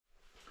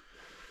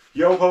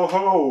Yo ho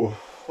ho!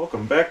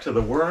 Welcome back to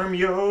the Worm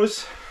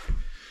Yos.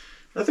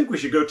 I think we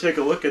should go take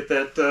a look at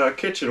that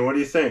kitchen. What do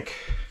you think?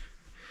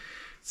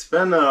 It's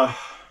been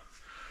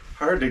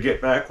hard to get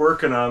back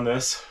working on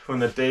this when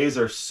the days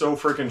are so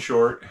freaking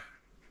short.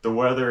 The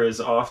weather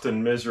is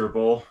often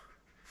miserable,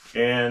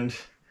 and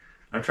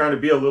I'm trying to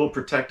be a little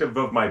protective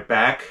of my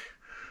back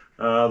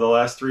the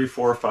last 3,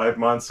 4, 5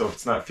 months, so if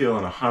it's not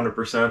feeling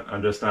 100%,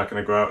 I'm just not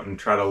going to go out and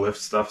try to lift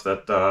stuff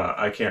that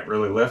I can't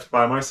really lift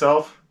by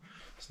myself.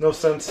 There's no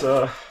sense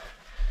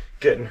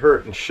getting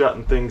hurt and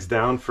shutting things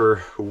down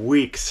for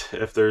weeks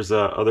if there's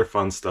other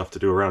fun stuff to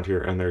do around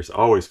here, and there's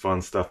always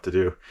fun stuff to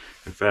do.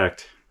 In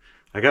fact,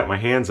 I got my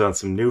hands on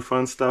some new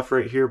fun stuff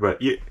right here,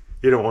 but you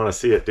don't want to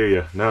see it, do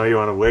you? No, you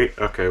want to wait?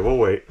 Okay, we'll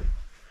wait.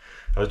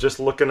 I was just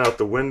looking out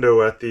the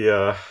window at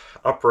the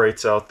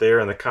uprights out there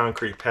and the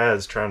concrete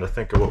pads, trying to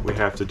think of what we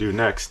have to do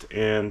next,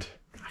 and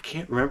I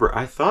can't remember.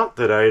 I thought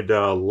that I'd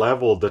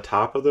leveled the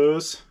top of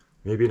those.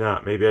 Maybe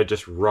not. Maybe I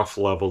just rough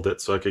leveled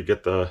it so I could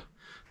get the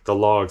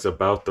logs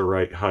about the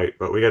right height,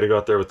 but we got to go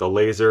out there with the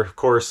laser. Of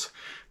course,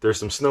 there's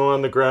some snow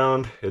on the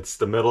ground. It's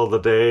the middle of the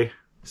day,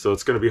 so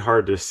it's going to be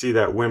hard to see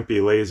that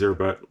wimpy laser,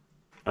 but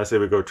I say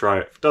we go try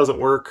it. If it doesn't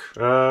work,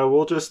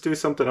 we'll just do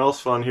something else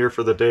fun here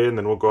for the day, and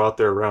then we'll go out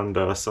there around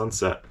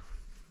sunset.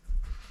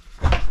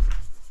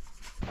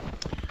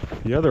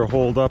 The other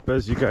holdup,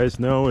 as you guys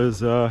know,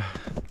 is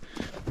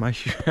my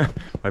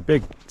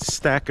big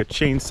stack of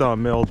chainsaw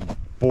mill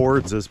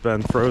boards has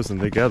been frozen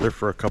together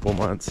for a couple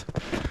months.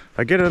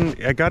 I got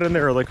in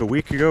there like a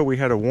week ago. We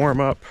had a warm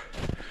up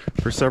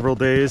for several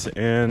days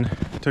and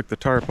took the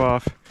tarp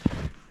off,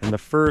 and the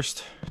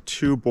first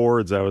 2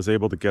 boards I was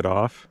able to get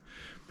off.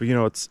 But you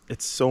know, it's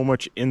so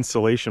much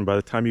insulation. By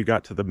the time you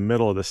got to the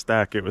middle of the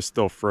stack, it was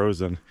still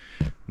frozen.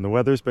 And the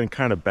weather's been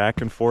kind of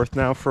back and forth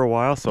now for a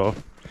while, so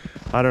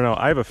I don't know.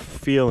 I have a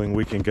feeling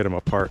we can get them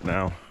apart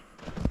now.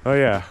 Oh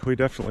yeah, we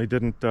definitely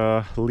didn't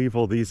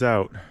level these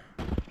out.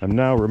 I'm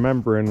now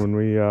remembering when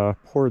we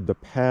poured the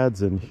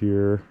pads in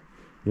here,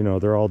 you know,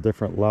 they're all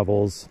different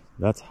levels.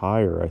 That's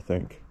higher, I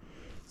think.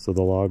 So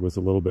the log was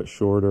a little bit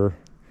shorter.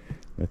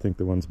 I think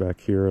the ones back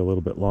here are a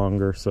little bit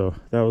longer. So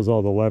that was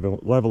all the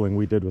leveling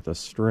we did with a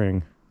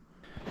string.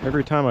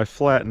 Every time I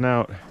flatten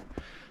out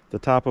the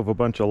top of a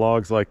bunch of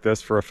logs like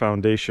this for a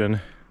foundation,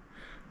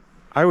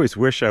 I always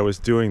wish I was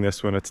doing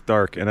this when it's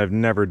dark, and I've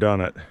never done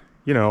it.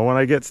 You know, when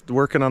I get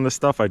working on this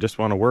stuff, I just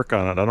want to work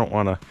on it. I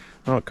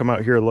don't come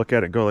out here, look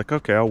at it, go like,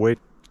 okay, I'll wait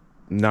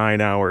 9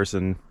 hours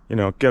and, you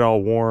know, get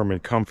all warm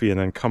and comfy and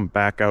then come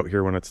back out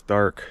here when it's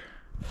dark.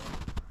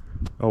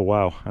 Oh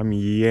wow, I'm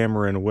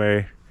yammering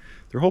away.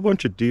 There are a whole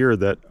bunch of deer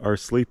that are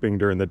sleeping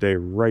during the day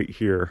right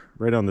here,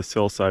 right on this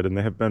hillside, and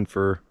they have been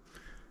for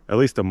at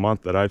least a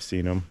month that I've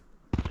seen them.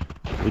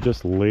 They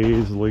just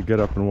lazily get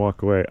up and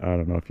walk away. I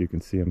don't know if you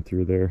can see them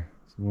through there.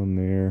 There's one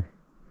there,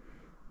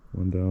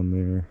 one down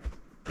there.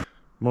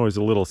 I'm always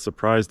a little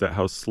surprised at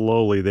how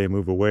slowly they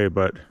move away,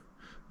 but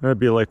that'd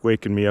be like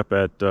waking me up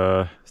at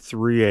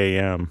 3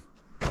 a.m.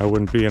 I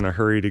wouldn't be in a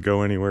hurry to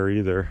go anywhere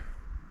either.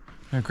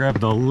 I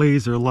grabbed the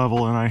laser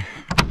level, and I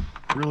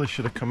really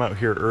should have come out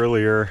here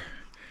earlier,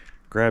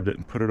 grabbed it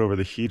and put it over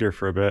the heater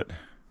for a bit.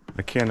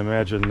 I can't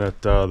imagine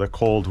that the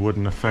cold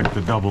wouldn't affect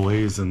the double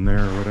A's in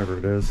there or whatever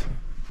it is.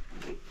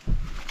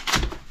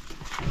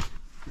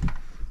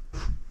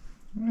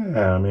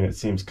 Yeah, I mean, it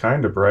seems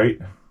kind of bright.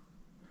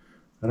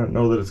 I don't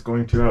know that it's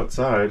going to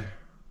outside.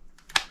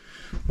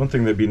 One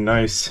thing that'd be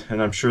nice,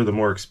 and I'm sure the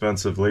more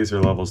expensive laser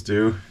levels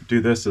do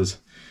this, is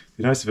it'd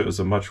be nice if it was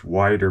a much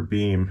wider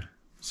beam.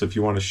 So if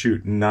you want to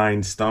shoot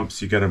 9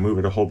 stumps, you got to move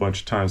it a whole bunch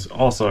of times.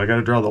 Also, I got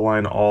to draw the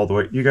line all the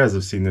way. You guys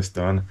have seen this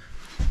done.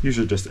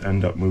 Usually just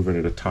end up moving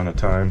it a ton of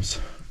times.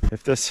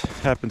 If this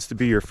happens to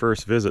be your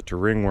first visit to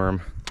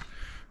Ringworm,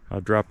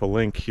 I'll drop a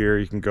link here.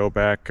 You can go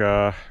back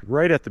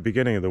right at the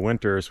beginning of the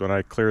winters when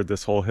I cleared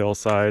this whole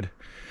hillside,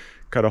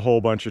 cut a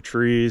whole bunch of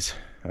trees.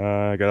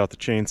 I got out the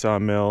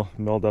chainsaw mill,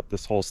 milled up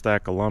this whole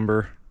stack of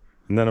lumber.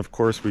 And then of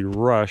course we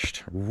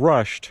rushed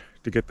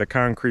to get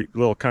the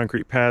little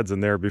concrete pads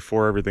in there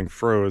before everything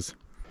froze.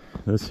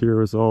 This here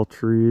was all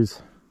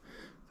trees.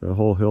 The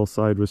whole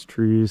hillside was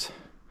trees.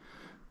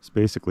 There's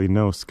basically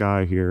no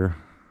sky here.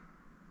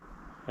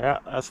 Yeah,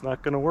 that's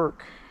not gonna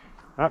work.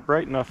 Not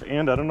bright enough,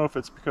 and I don't know if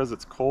it's because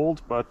it's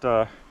cold, but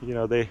you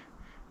know,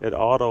 it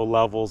auto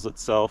levels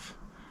itself.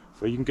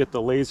 So you can get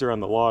the laser on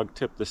the log,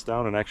 tip this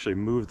down, and actually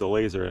move the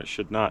laser. It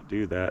should not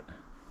do that.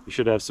 You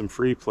should have some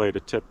free play to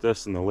tip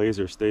this, and the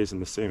laser stays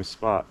in the same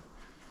spot.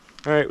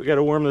 All right, we got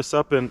to warm this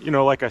up, and you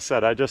know, like I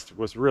said, I just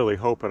was really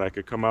hoping I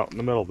could come out in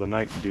the middle of the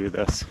night and do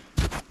this.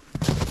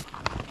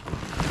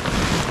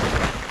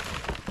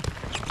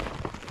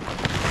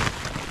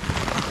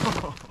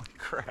 Holy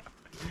crap.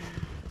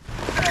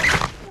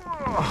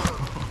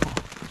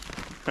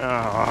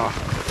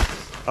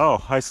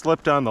 Oh, I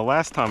slipped on the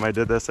last time I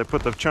did this. I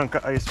put the chunk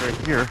of ice right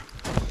here.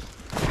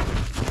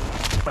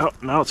 Oh,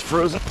 now it's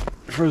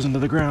frozen to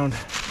the ground.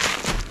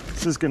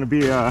 This is going to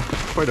be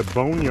quite a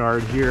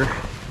boneyard here.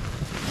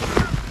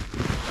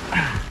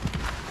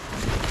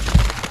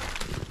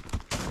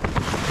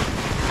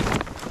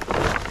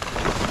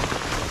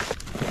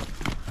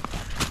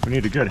 We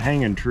need a good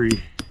hanging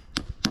tree.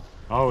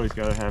 Always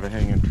gotta have a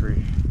hanging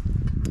tree.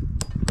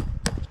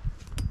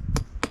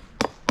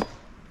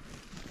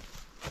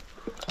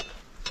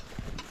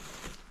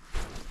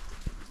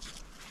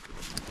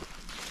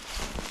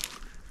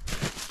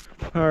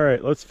 All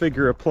right, let's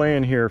figure a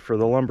plan here for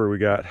the lumber we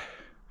got.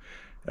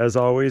 As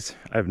always,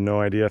 I have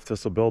no idea if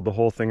this will build the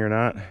whole thing or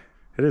not.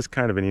 It is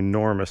kind of an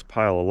enormous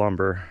pile of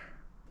lumber.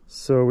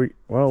 So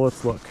well,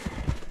 let's look.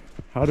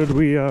 How did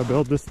we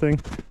build this thing?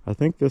 I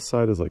think this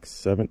side is like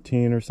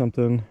 17 or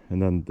something,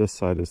 and then this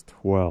side is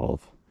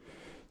 12.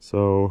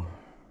 So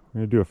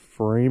we're gonna do a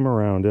frame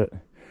around it.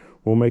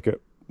 We'll make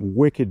it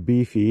wicked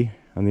beefy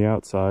on the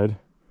outside.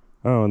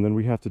 Oh, and then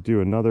we have to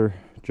do another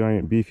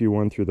giant beefy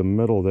one through the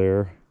middle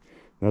there.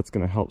 That's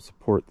going to help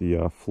support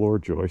the floor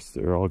joists.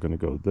 They're all going to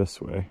go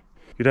this way.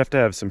 You'd have to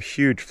have some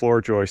huge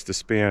floor joists to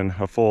span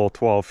a full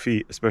 12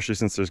 feet, especially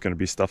since there's going to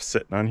be stuff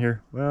sitting on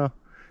here. Well,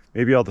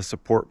 maybe all the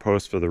support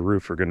posts for the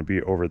roof are going to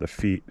be over the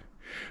feet.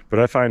 But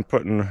I find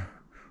putting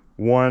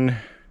one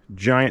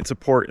giant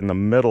support in the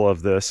middle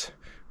of this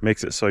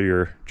makes it so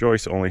your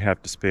joists only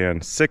have to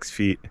span 6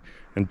 feet.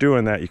 And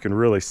doing that, you can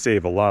really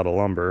save a lot of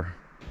lumber.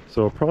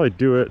 So I'll probably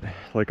do it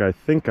like I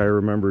think I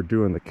remember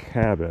doing the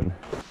cabin.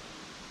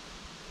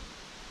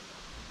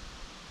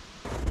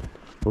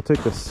 We'll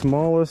take the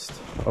smallest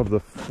of the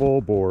full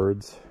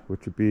boards,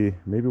 which would be,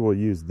 maybe we'll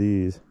use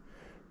these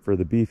for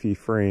the beefy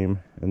frame,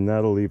 and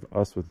that'll leave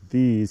us with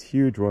these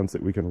huge ones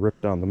that we can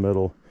rip down the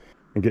middle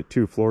and get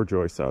 2 floor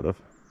joists out of.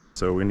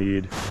 So we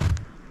need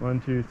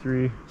 1, 2,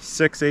 3,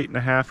 6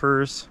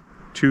 8.5ers,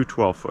 2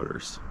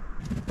 12-footers.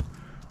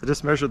 I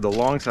just measured the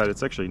long side,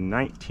 it's actually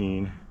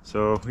 19,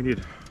 so we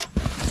need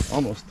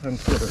almost 10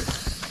 footers.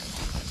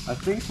 I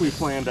think we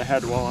planned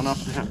ahead well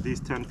enough to have these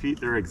 10 feet.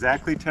 They're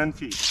exactly 10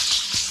 feet.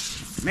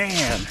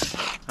 Man,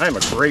 I'm a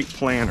great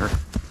planner.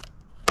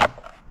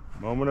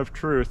 Moment of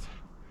truth.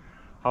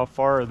 How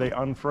far are they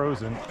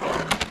unfrozen?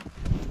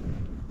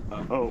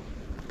 Uh-oh.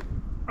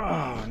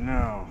 Oh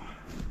no.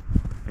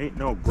 Ain't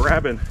no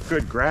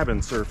good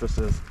grabbing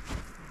surfaces.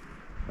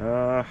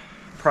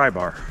 Pry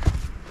bar.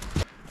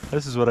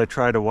 This is what I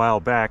tried a while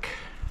back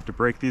to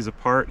break these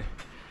apart.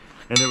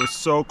 And it was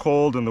so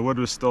cold and the wood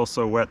was still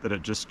so wet that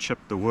it just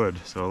chipped the wood.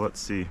 So let's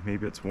see,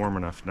 maybe it's warm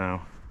enough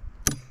now.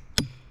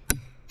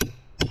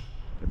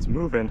 It's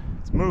moving,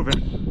 it's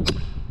moving.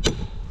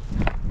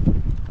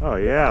 Oh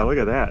yeah, look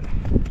at that.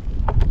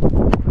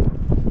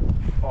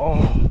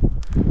 Oh,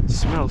 it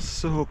smells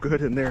so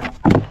good in there.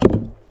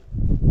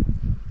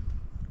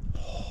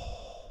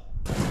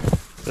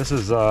 This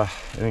is an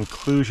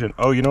inclusion.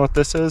 Oh, you know what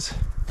this is?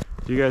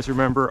 Do you guys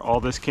remember all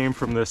this came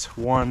from this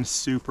one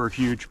super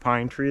huge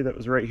pine tree that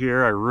was right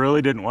here? I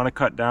really didn't want to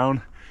cut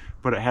down,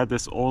 but it had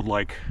this old,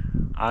 like,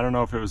 I don't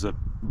know if it was a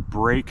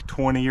break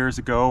 20 years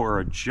ago or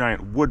a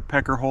giant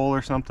woodpecker hole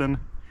or something.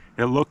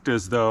 It looked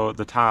as though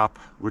the top,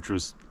 which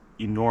was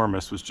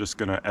enormous, was just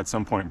gonna at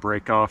some point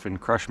break off and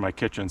crush my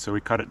kitchen, so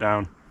we cut it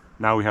down.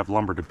 Now we have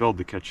lumber to build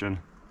the kitchen.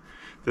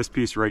 This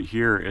piece right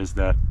here is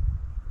that,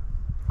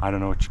 I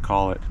don't know what you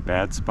call it,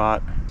 bad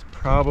spot. It's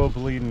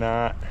probably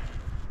not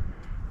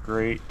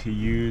great to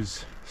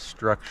use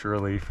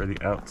structurally for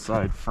the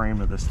outside frame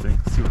of this thing.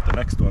 Let's see what the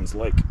next one's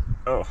like.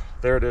 Oh,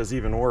 there it is,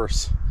 even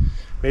worse.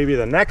 Maybe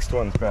the next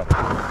one's better.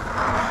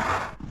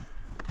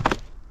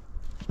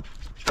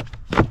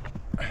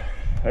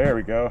 There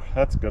we go.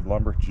 That's good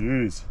lumber.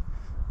 Jeez,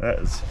 that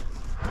is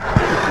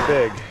pretty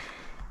big.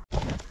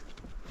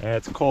 And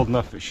it's cold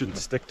enough it shouldn't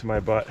stick to my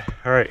butt.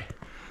 All right,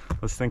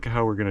 let's think of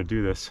how we're gonna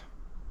do this.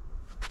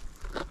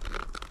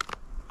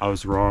 I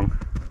was wrong.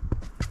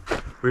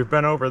 We've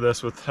been over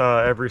this with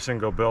every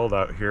single build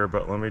out here,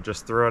 but let me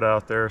just throw it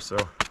out there so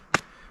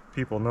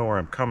people know where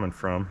I'm coming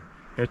from.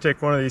 I'm gonna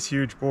take one of these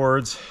huge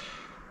boards,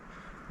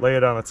 lay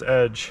it on its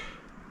edge.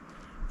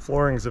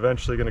 Flooring is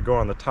eventually going to go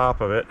on the top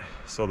of it,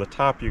 so the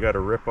top you got to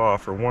rip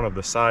off, or one of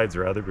the sides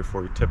rather,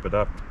 before you tip it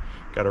up.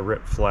 Got to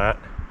rip flat.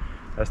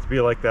 Has to be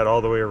like that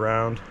all the way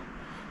around.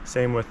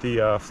 Same with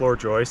the floor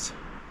joists.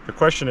 The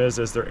question is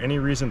there any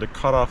reason to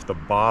cut off the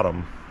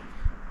bottom?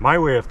 My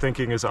way of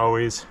thinking is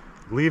always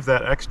leave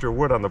that extra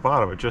wood on the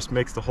bottom. It just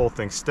makes the whole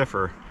thing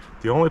stiffer.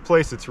 The only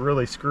place it's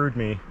really screwed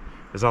me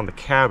is on the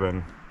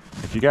cabin.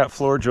 If you got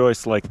floor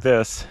joists like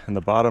this and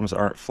the bottoms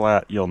aren't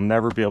flat, you'll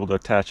never be able to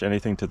attach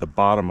anything to the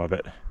bottom of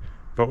it.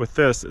 But with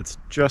this, it's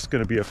just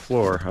going to be a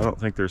floor. I don't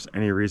think there's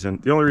any reason.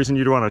 The only reason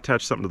you'd want to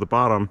attach something to the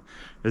bottom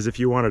is if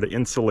you wanted to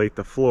insulate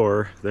the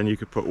floor, then you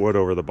could put wood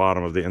over the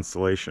bottom of the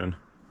insulation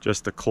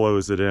just to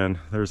close it in.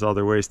 There's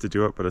other ways to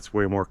do it, but it's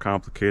way more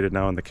complicated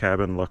now in the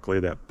cabin.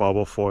 Luckily, that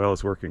bubble foil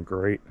is working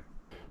great.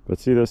 But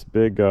see this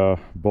big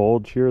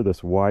bulge here,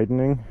 this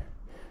widening?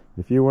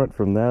 If you went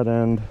from that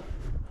end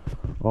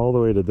all the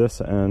way to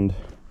this end,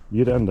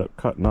 you'd end up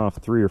cutting off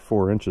 3 or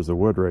 4 inches of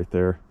wood right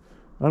there.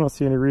 I don't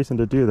see any reason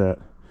to do that.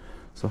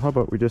 So how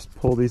about we just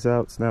pull these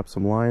out, snap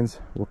some lines,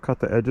 we'll cut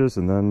the edges,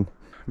 and then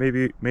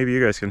maybe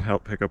you guys can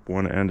help pick up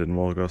one end and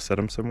we'll go set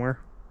them somewhere.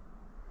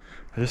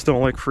 I just don't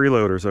like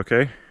freeloaders,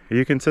 okay?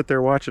 You can sit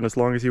there watching as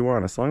long as you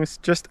want, as long as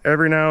just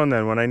every now and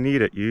then when I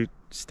need it, you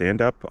stand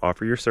up,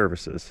 offer your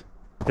services.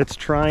 It's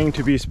trying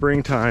to be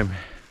springtime.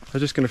 I'm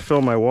just gonna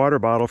fill my water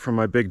bottle from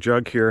my big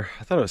jug here.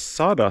 I thought it was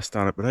sawdust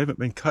on it, but I haven't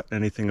been cutting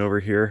anything over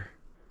here.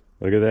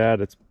 Look at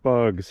that, it's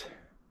bugs.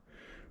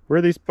 Where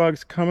are these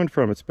bugs coming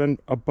from? It's been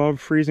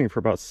above freezing for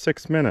about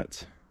 6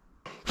 minutes.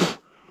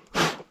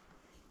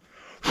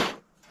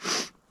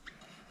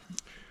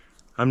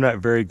 I'm not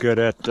very good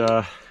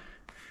at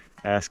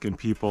asking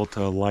people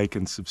to like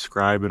and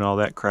subscribe and all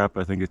that crap.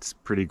 I think it's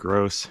pretty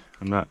gross.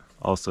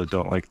 Also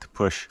don't like to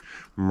push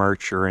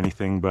merch or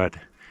anything, but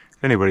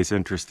if anybody's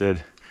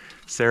interested,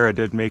 Sarah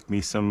did make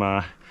me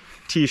some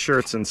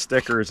t-shirts and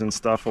stickers and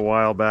stuff a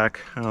while back.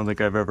 I don't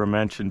think I've ever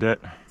mentioned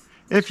it.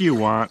 If you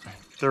want,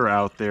 they're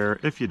out there.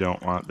 If you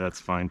don't want,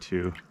 that's fine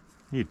too.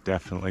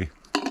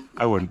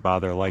 I wouldn't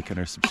bother liking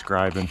or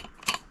subscribing.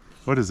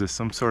 What is this,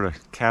 some sort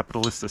of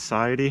capitalist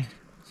society?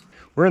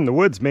 We're in the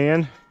woods,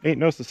 man. Ain't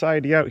no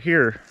society out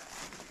here.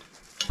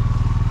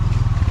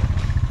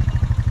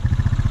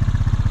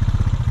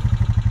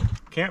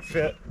 Can't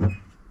fit. I'm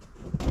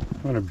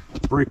gonna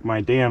break my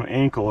damn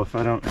ankle if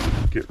I don't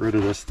get rid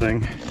of this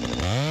thing.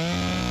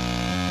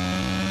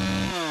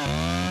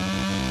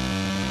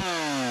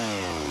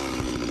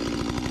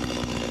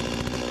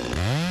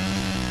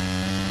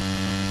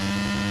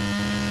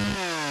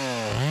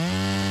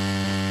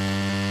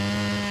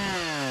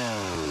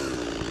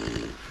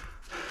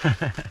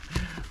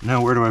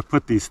 Now where do I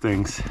put these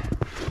things?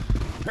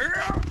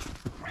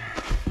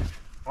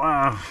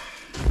 Wow,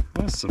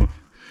 that's some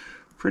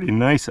pretty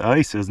nice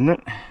ice, isn't it?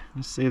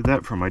 Let's save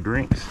that for my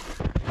drinks.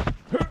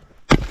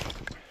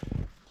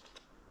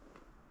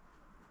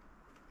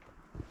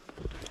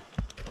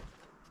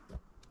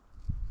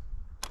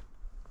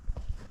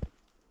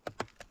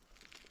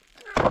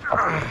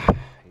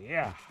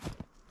 Yeah.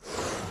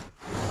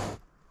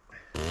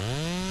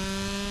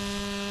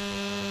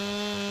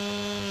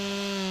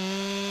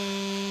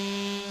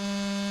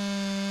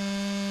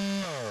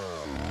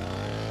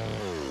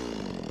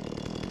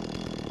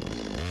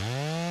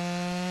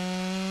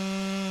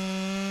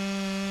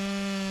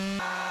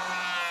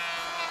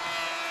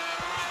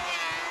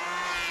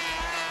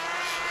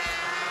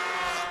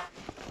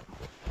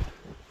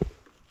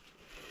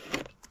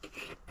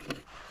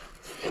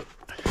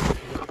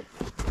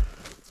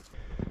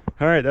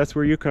 All right, that's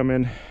where you come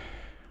in.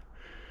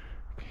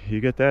 You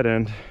get that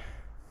end.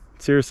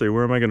 Seriously,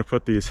 where am I gonna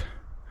put these?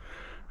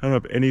 I don't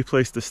have any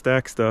place to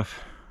stack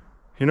stuff.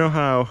 You know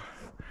how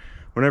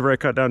whenever I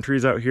cut down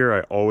trees out here,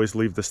 I always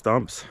leave the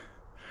stumps?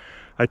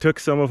 I took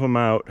some of them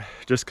out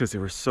just because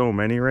there were so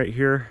many right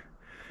here,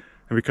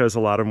 and because a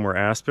lot of them were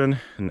aspen,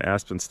 and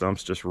aspen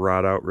stumps just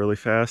rot out really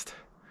fast.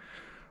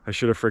 I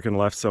should have freaking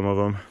left some of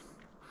them.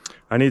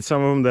 I need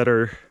some of them that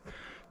are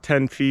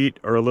 10 feet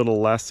or a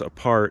little less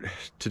apart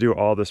to do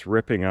all this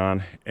ripping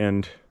on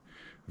and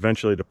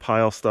eventually to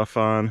pile stuff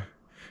on.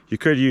 You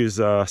could use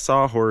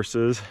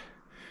sawhorses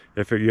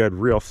if you had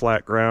real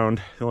flat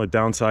ground. The only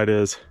downside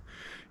is,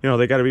 you know,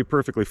 they got to be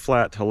perfectly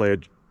flat to lay a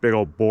big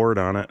old board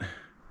on it.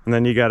 And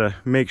then you got to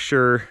make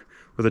sure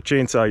with a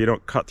chainsaw you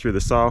don't cut through the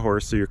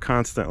sawhorse, so you're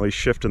constantly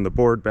shifting the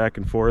board back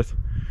and forth.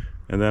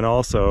 And then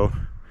also,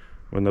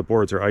 when the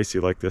boards are icy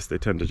like this, they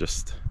tend to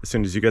just, as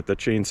soon as you get the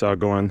chainsaw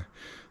going,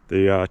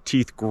 the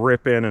teeth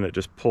grip in and it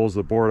just pulls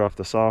the board off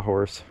the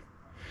sawhorse.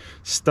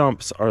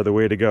 Stumps are the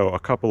way to go. A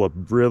couple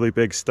of really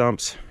big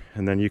stumps,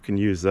 and then you can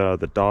use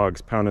the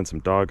dogs, pounding some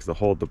dogs to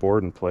hold the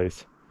board in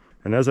place.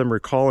 And as I'm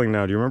recalling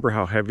now, do you remember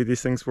how heavy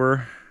these things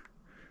were?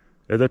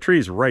 The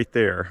tree's right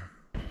there.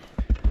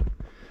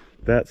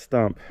 That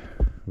stump,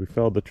 we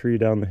felled the tree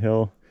down the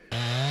hill.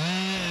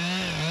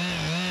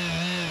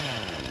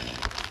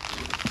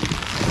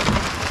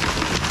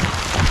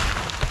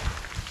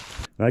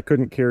 I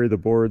couldn't carry the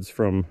boards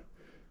from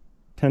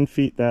 10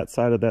 feet that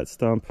side of that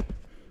stump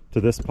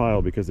to this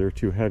pile because they're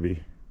too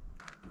heavy.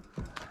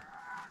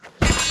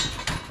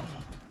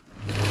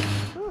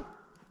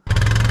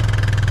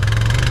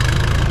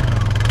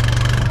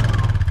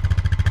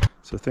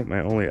 So I think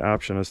my only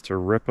option is to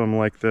rip them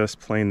like this,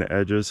 plane the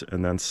edges,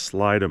 and then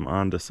slide them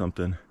onto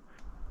something.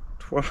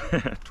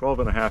 12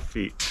 and a half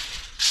feet.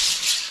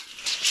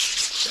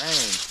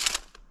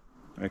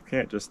 Dang. I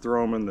can't just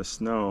throw them in the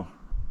snow.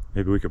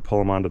 Maybe we could pull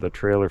them onto the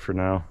trailer for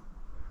now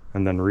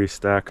and then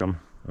restack them.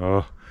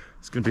 Oh,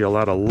 it's gonna be a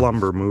lot of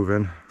lumber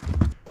moving.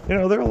 You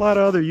know, there are a lot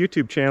of other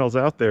YouTube channels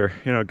out there,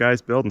 you know,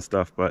 guys building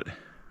stuff, but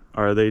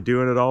are they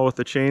doing it all with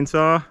the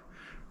chainsaw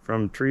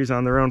from trees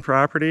on their own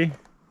property?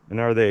 And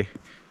are they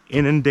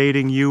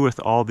inundating you with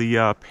all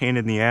the pain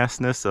in the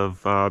assness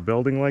of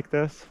building like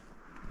this?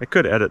 I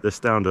could edit this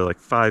down to like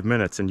 5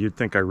 minutes and you'd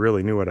think I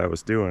really knew what I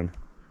was doing.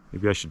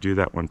 Maybe I should do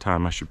that one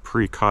time. I should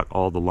pre-cut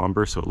all the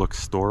lumber so it looks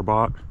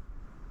store-bought.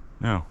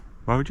 No.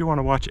 Why would you want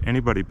to watch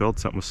anybody build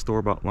something with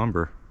store-bought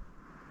lumber?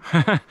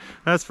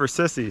 That's for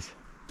sissies.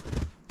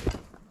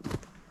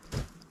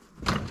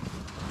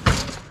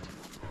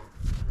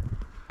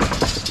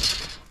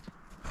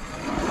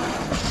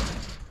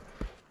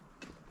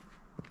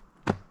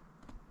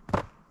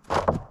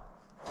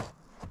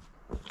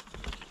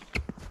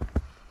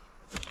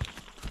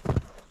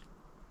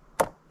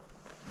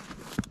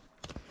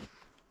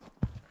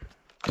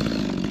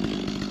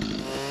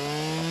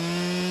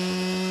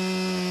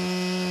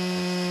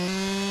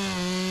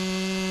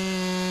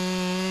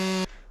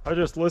 was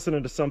just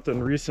listening to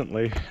something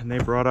recently, and they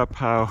brought up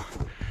how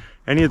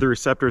any of the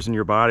receptors in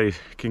your body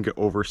can get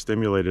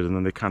overstimulated and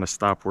then they kind of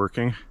stop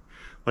working.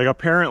 Like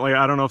apparently,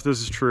 I don't know if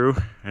this is true,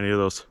 any of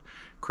those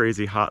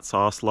crazy hot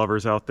sauce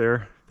lovers out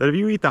there, that if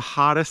you eat the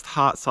hottest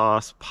hot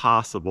sauce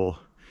possible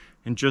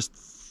and just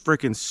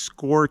freaking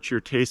scorch your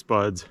taste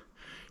buds,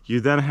 you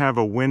then have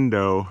a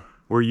window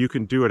where you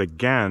can do it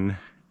again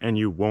and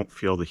you won't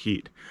feel the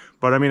heat.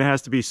 But I mean, it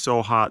has to be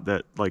so hot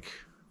that like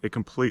it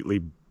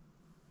completely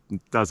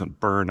doesn't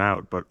burn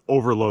out, but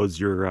overloads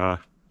your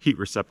heat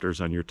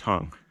receptors on your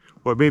tongue.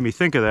 What made me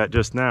think of that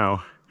just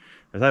now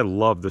is I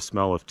love the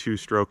smell of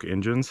two-stroke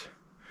engines.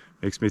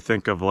 Makes me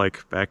think of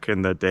like back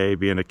in the day,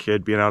 being a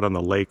kid, being out on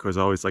the lake was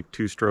always like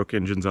two-stroke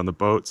engines on the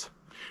boats.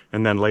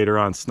 And then later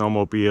on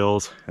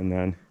snowmobiles, and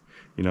then,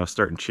 you know,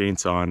 starting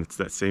chainsawing, it's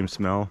that same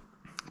smell.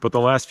 But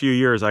the last few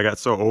years I got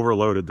so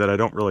overloaded that I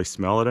don't really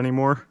smell it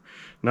anymore.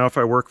 Now if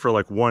I work for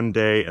like one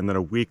day and then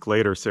a week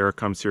later Sarah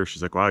comes here,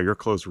 she's like, wow, your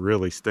clothes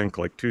really stink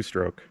like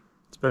two-stroke.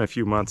 It's been a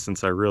few months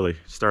since I really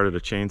started a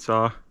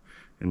chainsaw,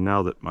 and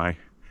now that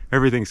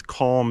everything's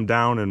calmed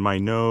down in my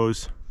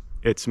nose,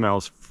 it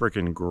smells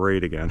freaking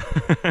great again.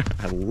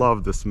 I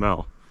love the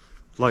smell.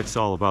 Life's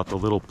all about the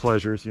little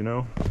pleasures, you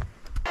know?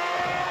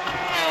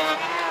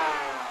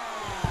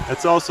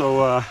 It's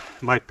also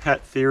my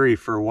pet theory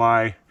for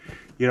why,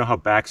 you know how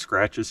back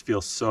scratches feel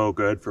so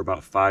good for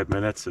about 5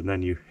 minutes and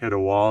then you hit a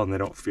wall and they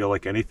don't feel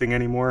like anything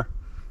anymore?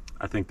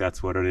 I think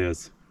that's what it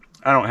is.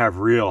 I don't have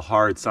real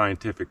hard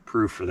scientific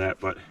proof for that,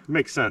 but it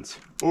makes sense.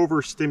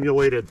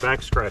 Overstimulated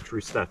back scratch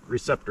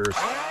receptors.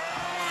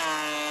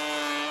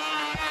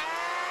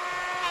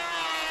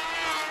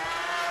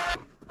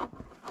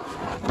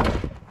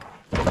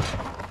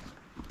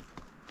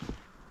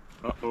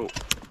 Uh-oh.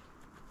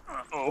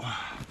 Uh-oh.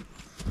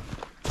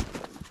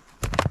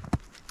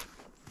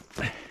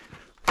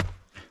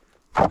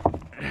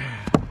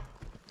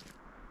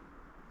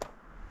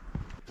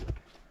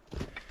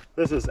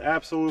 This is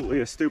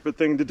absolutely a stupid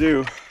thing to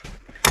do,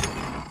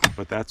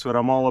 but that's what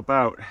I'm all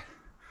about.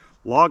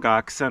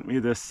 Logox sent me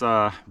this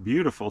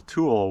beautiful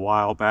tool a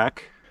while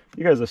back.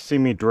 You guys have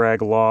seen me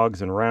drag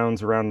logs and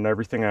rounds around and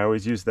everything. I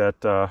always use that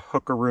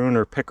hookaroon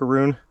or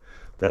pickaroon,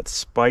 that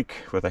spike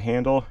with a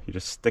handle. You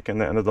just stick in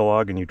the end of the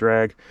log and you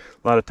drag.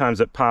 A lot of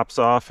times it pops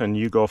off and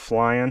you go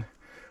flying.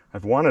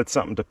 I've wanted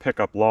something to pick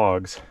up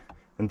logs,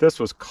 and this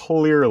was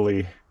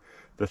clearly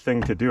the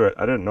thing to do it.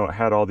 I didn't know it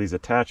had all these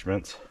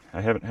attachments. I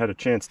haven't had a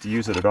chance to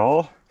use it at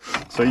all.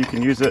 So you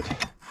can use it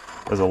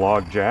as a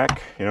log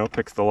jack, you know,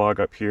 picks the log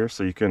up here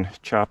so you can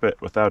chop it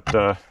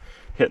without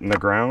hitting the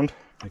ground.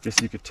 I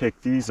guess you could take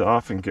these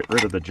off and get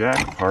rid of the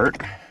jack part.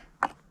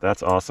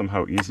 That's awesome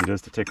how easy it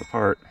is to take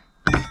apart.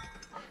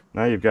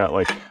 Now you've got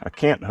like a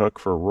cant hook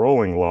for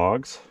rolling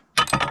logs,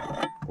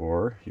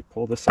 or you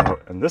pull this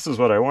out, and this is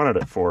what I wanted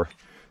it for.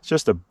 It's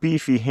just a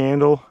beefy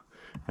handle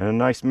and a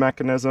nice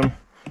mechanism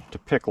to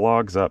pick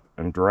logs up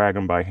and drag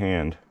them by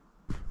hand.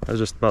 I was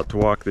just about to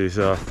walk these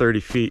 30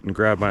 feet and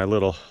grab my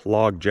little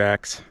log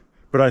jacks,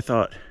 but I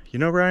thought, you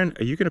know, Ryan,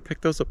 are you going to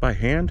pick those up by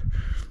hand?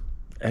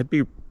 It'd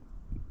be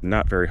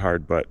not very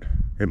hard, but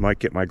it might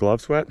get my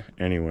gloves wet.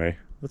 Anyway,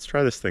 let's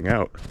try this thing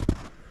out.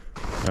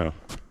 Oh,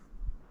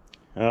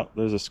 well,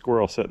 there's a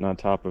squirrel sitting on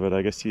top of it.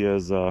 I guess he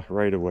has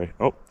right away.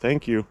 Oh,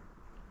 thank you.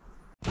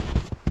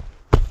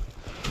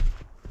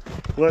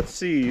 Let's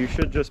see, you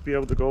should just be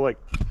able to go like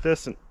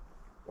this and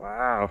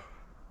wow,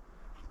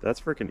 that's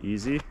freaking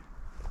easy.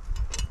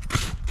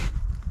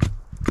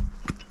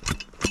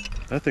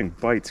 That thing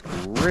bites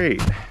great.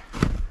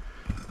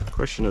 The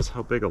question is,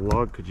 how big a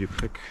log could you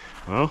pick?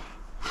 Well,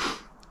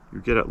 you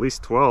get at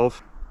least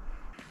 12.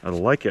 I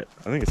like it.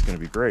 I think it's going to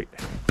be great.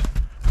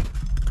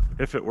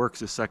 If it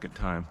works a second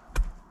time.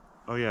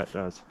 Oh yeah, it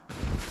does.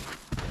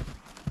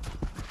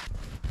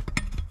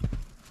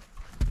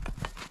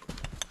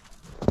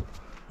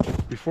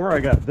 Before I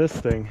got this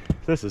thing,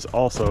 this is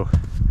also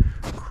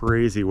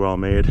crazy well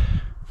made.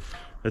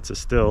 It's a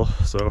still,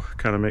 so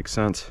kind of makes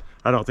sense.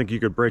 I don't think you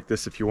could break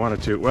this if you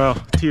wanted to. Well,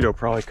 Tito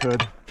probably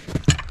could.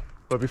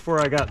 But before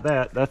I got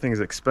that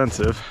thing's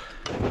expensive.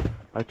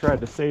 I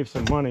tried to save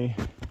some money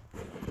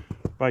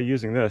by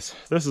using this.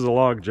 This is a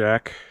log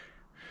jack,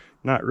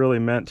 not really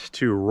meant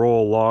to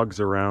roll logs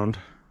around,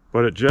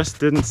 but it just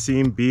didn't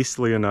seem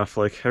beastly enough.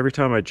 Like every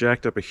time I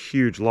jacked up a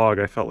huge log,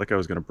 I felt like I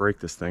was gonna break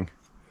this thing.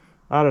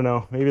 I don't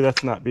know, maybe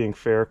that's not being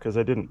fair because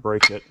I didn't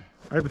break it.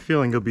 I have a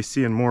feeling you'll be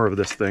seeing more of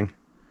this thing.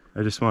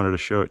 I just wanted to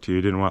show it to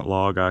you. Didn't want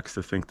Logox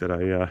to think that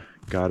I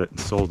got it and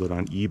sold it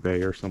on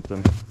eBay or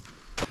something.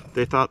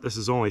 They thought this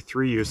is only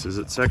 3 uses.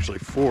 It's actually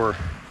 4.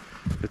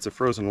 It's a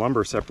frozen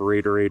lumber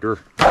separator.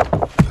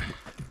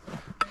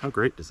 How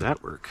great does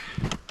that work?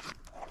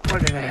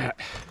 Look at that.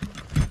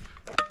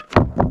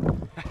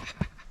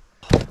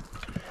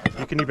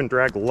 You can even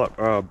drag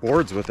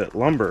boards with it,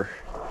 lumber.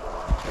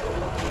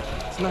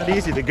 It's not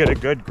easy to get a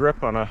good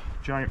grip on a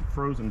giant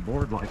frozen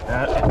board like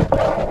that.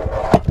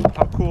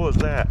 How cool is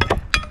that?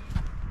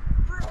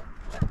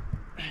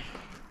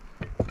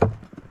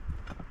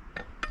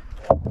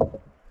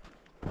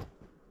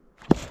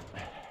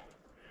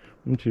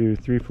 1, 2,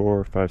 3,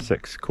 4, 5,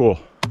 6. Cool.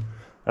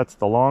 That's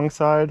the long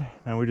side.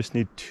 Now we just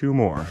need 2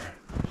 more.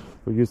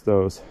 We'll use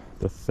those,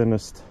 the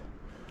thinnest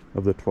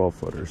of the 12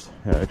 footers.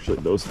 Yeah,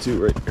 actually those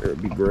 2 right there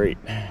would be great.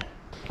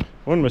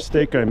 One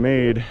mistake I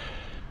made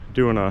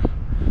doing a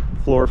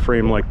floor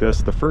frame like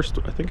this, I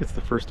think it's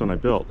the first one I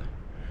built,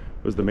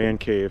 was the man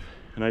cave,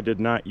 and I did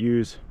not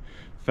use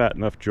fat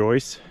enough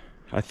joists.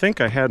 I think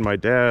I had my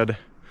dad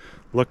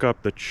look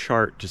up the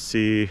chart to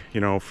see,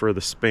 you know, for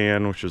the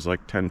span, which was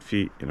like 10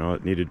 feet, you know,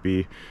 it needed to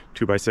be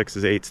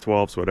 2x6s, 8s,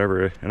 12s,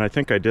 whatever. And I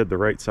think I did the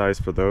right size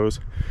for those.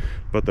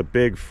 But the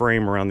big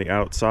frame around the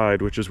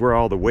outside, which is where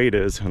all the weight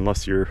is,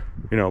 unless you're,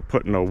 you know,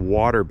 putting a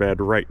water bed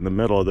right in the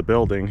middle of the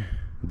building,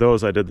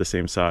 those I did the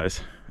same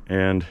size.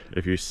 And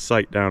if you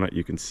sight down it,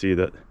 you can see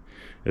that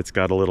it's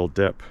got a little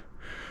dip.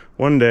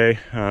 One day,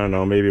 I don't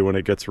know, maybe when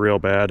it gets real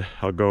bad,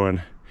 I'll go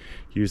and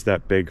use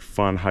that big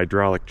fun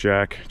hydraulic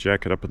jack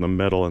it up in the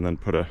middle, and then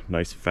put a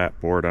nice fat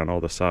board on all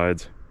the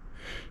sides.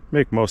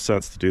 Make most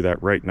sense to do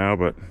that right now,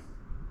 but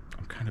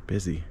I'm kind of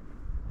busy.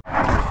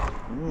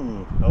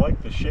 Ooh, I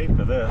like the shape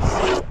of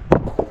this.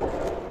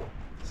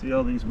 See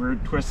all these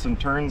weird twists and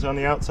turns on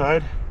the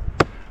outside?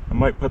 I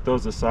might put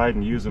those aside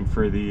and use them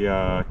for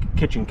the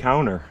kitchen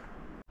counter.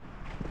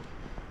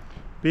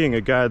 Being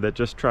a guy that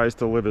just tries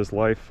to live his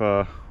life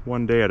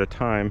one day at a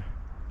time,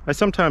 I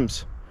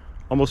sometimes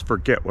almost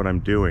forget what I'm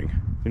doing.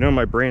 You know,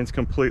 my brain's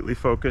completely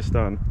focused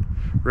on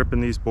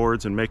ripping these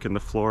boards and making the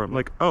floor. I'm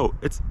like, oh,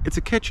 it's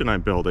a kitchen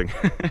I'm building.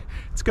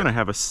 It's gonna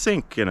have a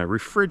sink and a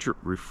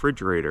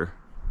refrigerator.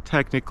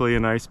 Technically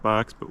an ice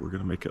box, but we're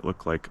gonna make it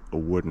look like a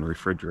wooden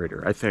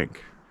refrigerator, I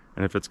think.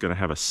 And if it's gonna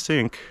have a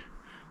sink,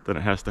 then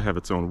it has to have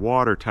its own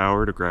water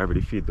tower to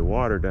gravity feed the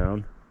water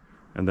down.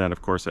 And then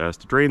of course it has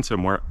to drain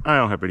somewhere. I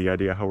don't have any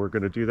idea how we're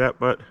gonna do that,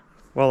 but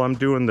while I'm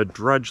doing the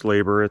drudge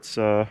labor, it's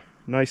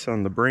nice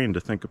on the brain to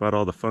think about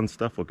all the fun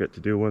stuff we'll get to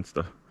do once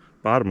the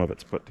bottom of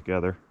it's put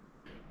together.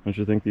 Don't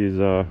you think these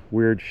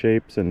weird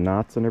shapes and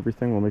knots and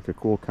everything will make a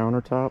cool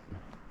countertop?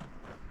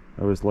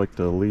 I always like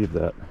to leave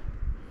that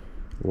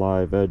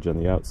live edge on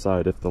the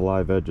outside if the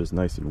live edge is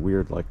nice and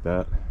weird like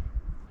that.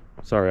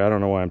 Sorry, I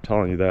don't know why I'm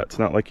telling you that. It's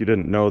not like you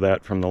didn't know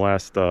that from the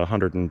last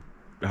 100 and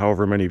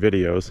however many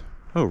videos.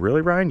 Oh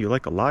really, Ryan? You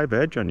like a live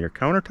edge on your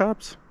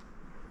countertops?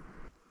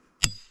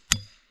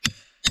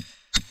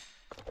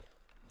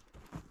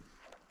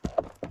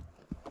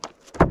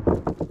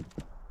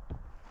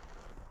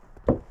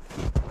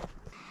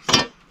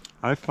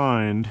 I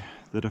find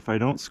that if I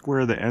don't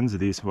square the ends of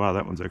these, wow,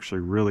 that one's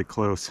actually really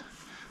close.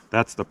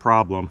 That's the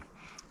problem,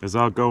 is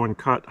I'll go and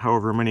cut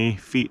however many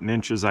feet and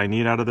inches I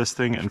need out of this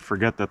thing and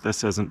forget that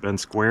this hasn't been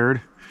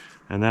squared.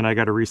 And then I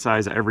got to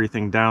resize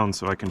everything down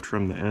so I can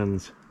trim the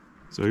ends.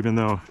 So even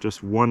though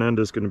just one end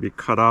is going to be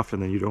cut off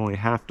and then you'd only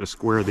have to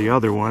square the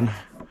other one,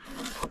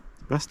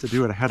 best to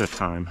do it ahead of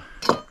time.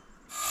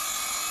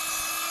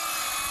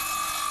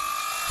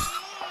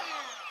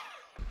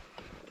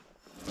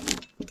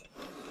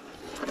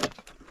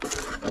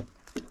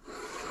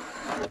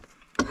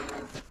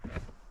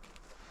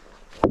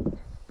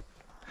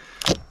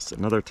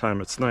 Another time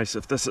it's nice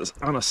if this is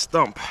on a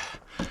stump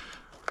so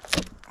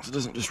it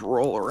doesn't just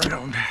roll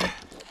around.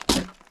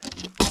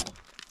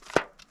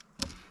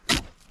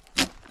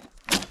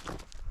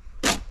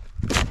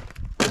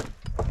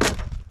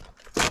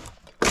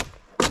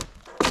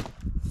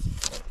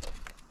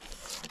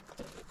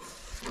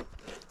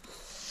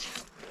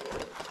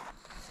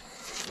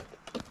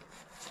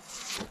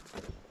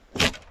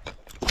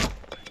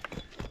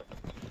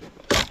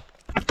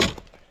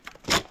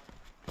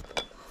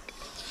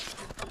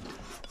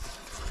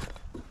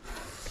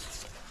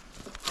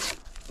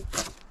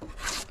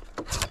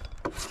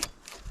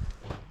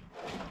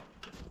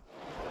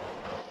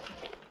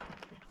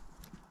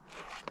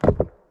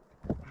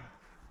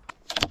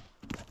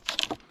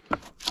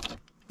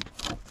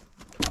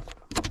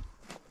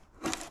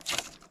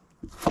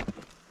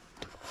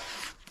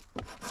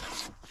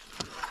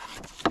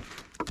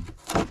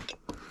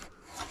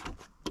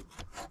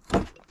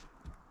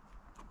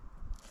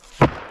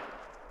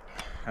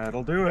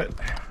 That'll do it.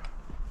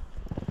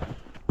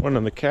 Went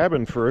in the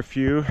cabin for a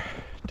few,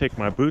 take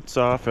my boots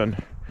off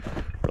and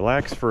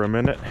relax for a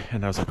minute,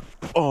 and I was like,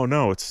 oh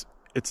no, it's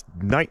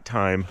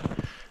nighttime.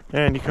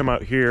 And you come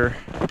out here,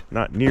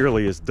 not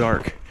nearly as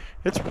dark.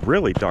 It's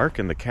really dark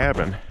in the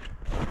cabin.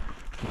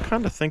 I'm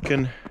kind of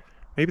thinking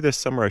maybe this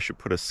summer I should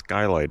put a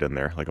skylight in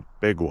there, like a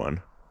big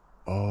one.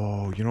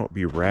 Oh, you know what'd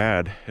be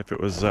rad if it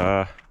was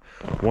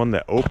one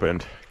that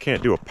opened.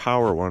 Can't do a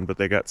power one, but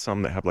they got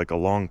some that have like a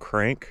long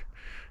crank,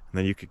 and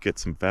then you could get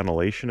some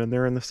ventilation in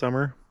there in the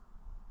summer.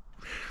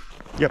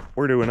 Yep,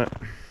 we're doing it.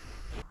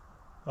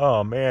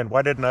 Oh man,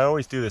 why didn't I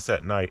always do this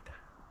at night?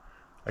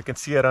 I can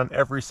see it on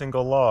every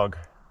single log.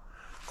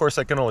 Of course,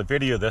 I can only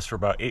video this for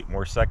about 8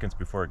 more seconds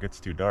before it gets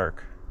too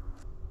dark.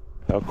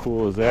 How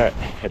cool is that?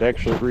 It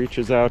actually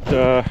reaches out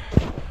a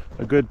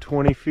good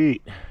 20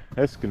 feet.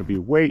 That's going to be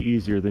way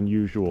easier than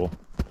usual.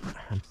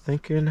 I'm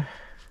thinking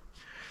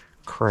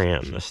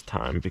crayon this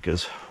time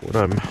because what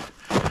I'm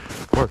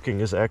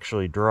working is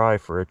actually dry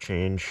for a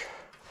change.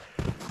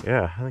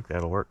 Yeah, I think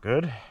that'll work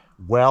good.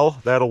 Well,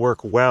 that'll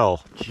work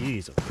well.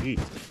 Jeez, oh Pete.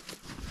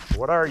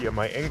 What are you,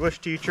 my English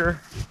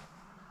teacher?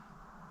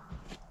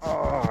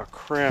 Oh,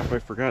 crap, I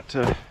forgot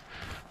to...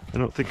 I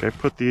don't think I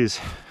put these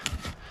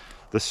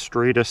the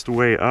straightest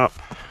way up.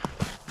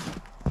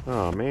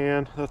 Oh,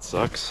 man, that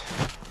sucks.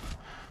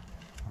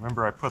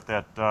 Remember, I put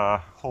that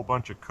whole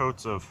bunch of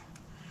coats of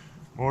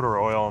motor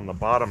oil on the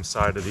bottom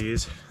side of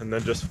these and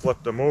then just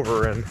flipped them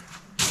over and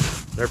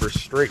never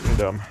straightened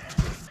them.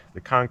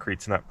 The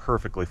concrete's not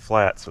perfectly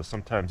flat, so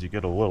sometimes you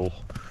get a little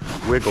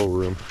wiggle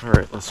room. All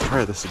right, let's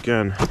try this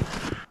again.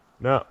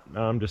 No,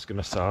 I'm just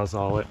gonna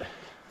Sawzall it.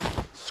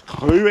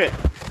 Screw it!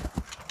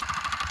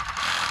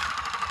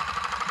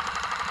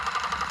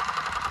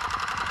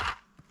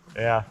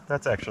 Yeah,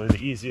 that's actually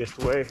the easiest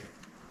way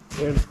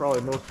and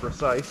probably most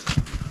precise.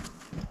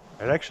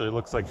 It actually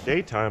looks like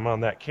daytime on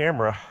that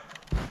camera,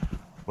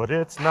 but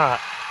it's not.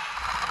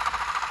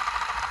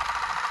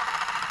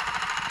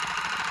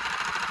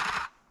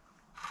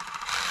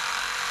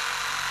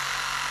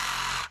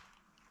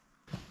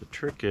 The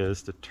trick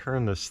is to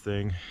turn this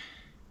thing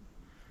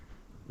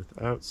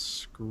without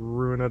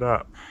screwing it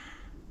up.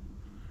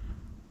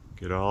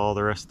 Get all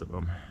the rest of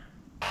them.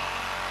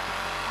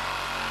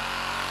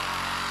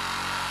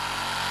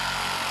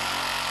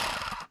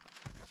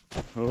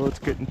 Oh, it's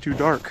getting too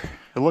dark.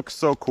 It looks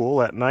so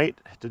cool at night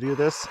to do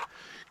this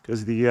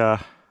because the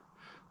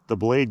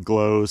blade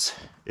glows.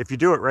 If you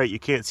do it right, you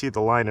can't see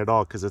the line at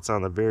all because it's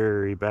on the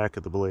very back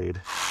of the blade.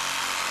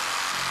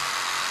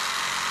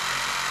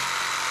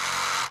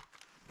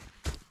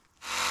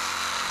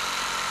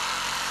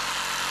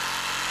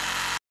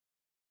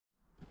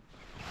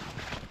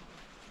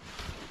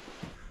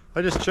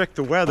 I just checked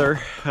the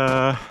weather.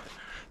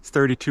 It's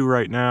 32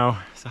 right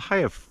now. It's a high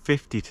of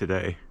 50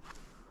 today.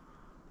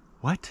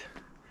 What?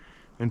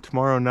 And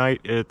tomorrow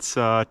night it's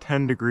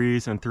 10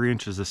 degrees and 3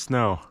 inches of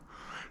snow.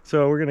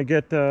 So we're gonna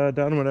get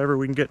done whatever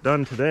we can get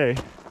done today.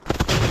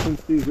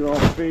 Since these are all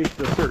faced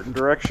a certain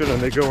direction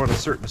and they go on a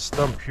certain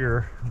stump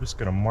here, I'm just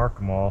gonna mark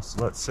them all.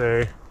 So let's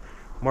say,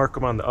 mark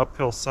them on the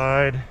uphill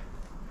side.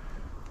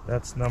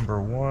 That's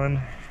number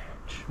 1,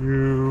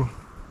 2.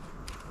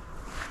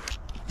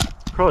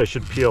 Probably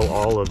should peel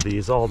all of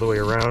these all the way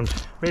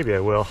around. Maybe I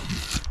will.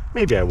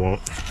 Maybe I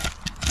won't.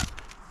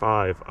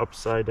 5,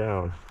 upside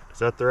down. Is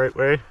that the right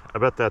way? I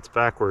bet that's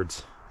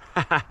backwards.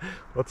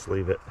 Let's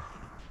leave it.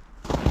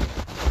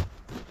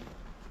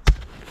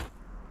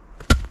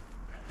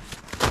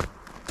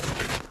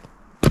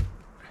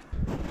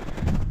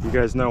 You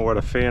guys know what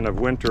a fan of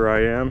winter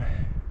I am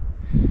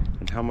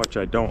and how much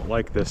I don't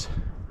like this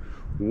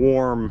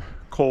warm,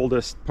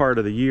 coldest part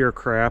of the year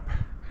crap.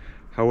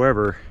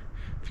 However,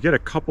 if you get a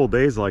couple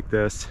days like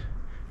this,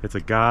 it's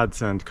a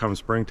godsend come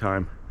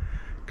springtime,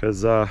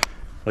 because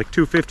like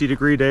 2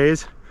 50-degree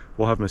days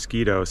we'll have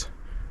mosquitoes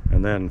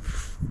and then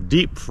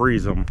deep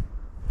freeze them.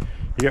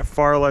 You get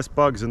far less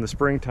bugs in the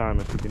springtime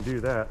if we can do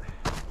that.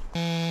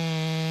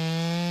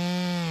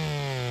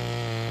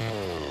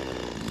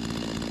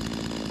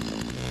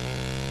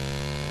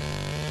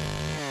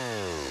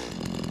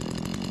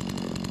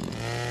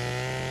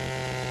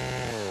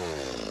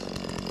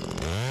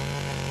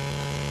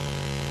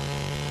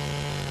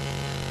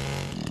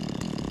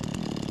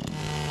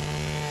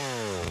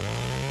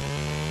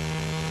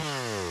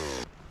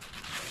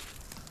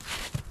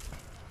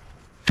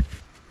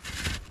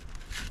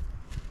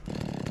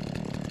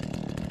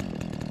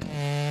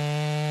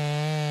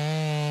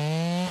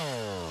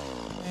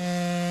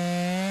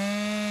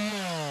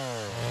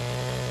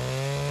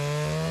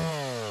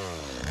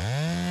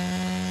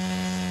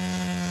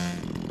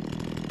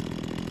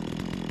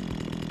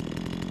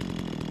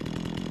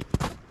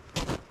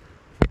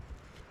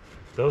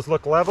 Those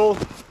look level,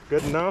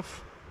 good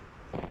enough.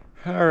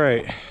 All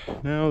right,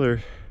 now there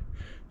are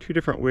 2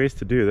 different ways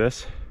to do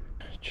this.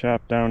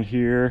 Chop down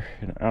here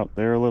and out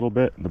there a little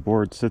bit. The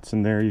board sits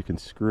in there, you can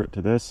screw it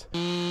to this.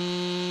 The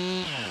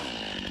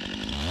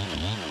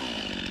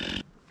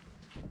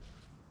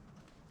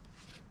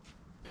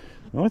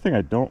only thing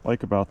I don't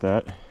like about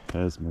that,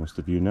 as most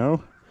of you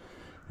know,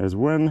 is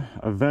when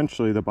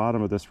eventually the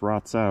bottom of this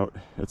rots out,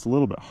 it's a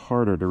little bit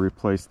harder to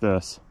replace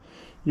this.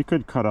 You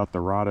could cut out the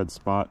rotted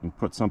spot and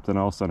put something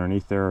else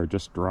underneath there, or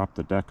just drop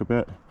the deck a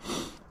bit.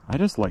 I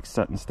just like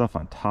setting stuff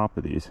on top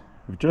of these.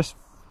 If it just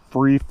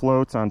free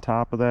floats on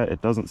top of that, it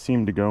doesn't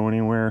seem to go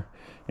anywhere,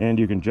 and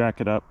you can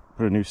jack it up,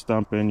 put a new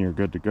stump in, you're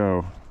good to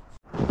go.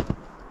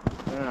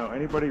 Now,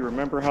 anybody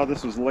remember how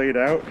this was laid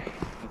out?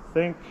 I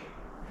think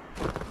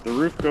the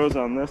roof goes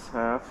on this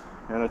half,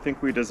 and I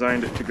think we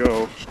designed it to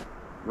go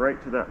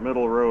right to that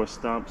middle row of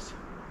stumps.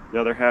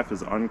 The other half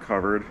is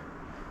uncovered.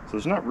 So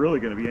there's not really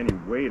going to be any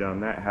weight on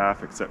that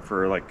half except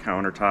for like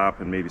countertop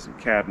and maybe some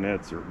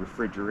cabinets or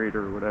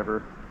refrigerator or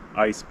whatever,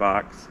 ice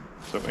box.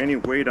 So any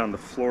weight on the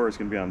floor is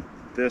going to be on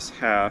this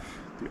half.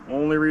 The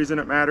only reason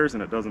it matters,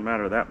 and it doesn't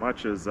matter that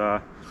much, is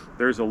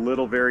there's a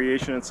little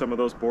variation in some of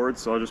those boards,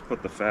 so I'll just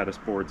put the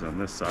fattest boards on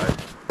this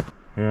side.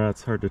 Yeah,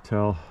 it's hard to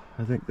tell.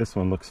 I think this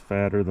one looks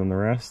fatter than the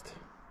rest,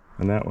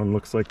 and that one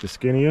looks like the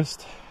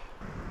skinniest.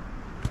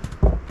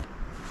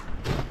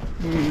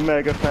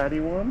 Mega fatty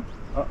one.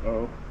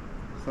 Uh-oh.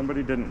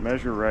 Somebody didn't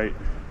measure right.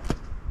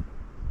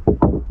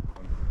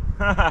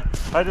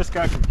 I just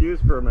got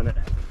confused for a minute.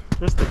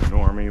 Just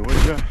ignore me,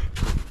 would you?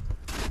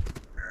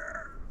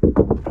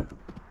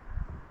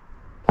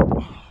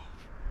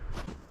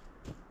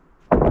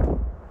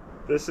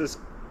 This is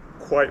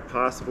quite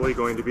possibly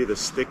going to be the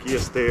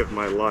stickiest day of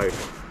my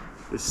life.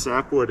 This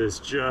sapwood is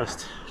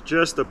just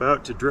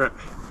about to drip.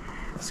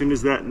 As soon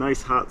as that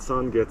nice hot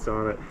sun gets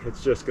on it,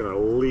 it's just gonna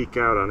leak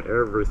out on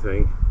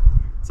everything.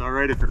 It's all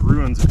right if it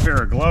ruins a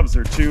pair of gloves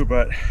or two,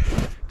 but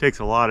it takes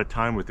a lot of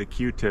time with a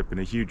Q-tip and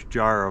a huge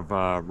jar of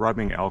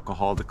rubbing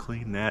alcohol to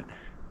clean that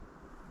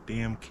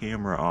damn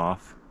camera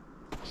off.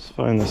 Let's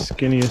find the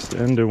skinniest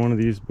end of one of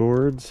these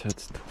boards.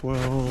 That's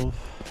 12.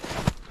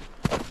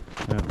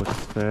 That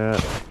looks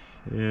fat.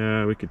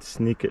 Yeah, we could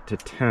sneak it to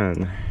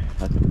 10.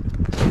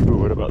 Ooh,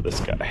 what about this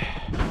guy?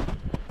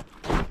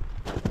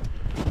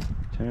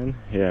 10?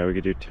 Yeah, we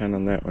could do 10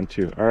 on that one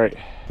too. All right,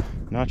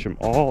 notch them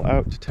all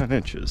out to 10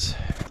 inches.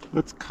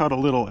 Let's cut a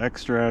little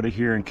extra out of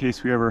here in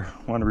case we ever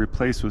want to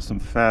replace with some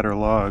fatter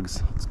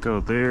logs. Let's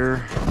go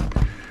there.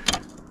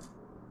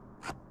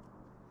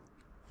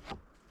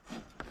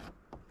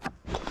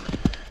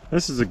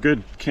 This is a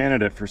good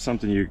candidate for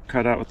something you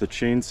cut out with the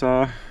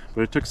chainsaw,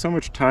 but it took so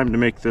much time to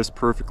make this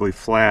perfectly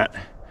flat.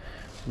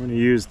 I'm going to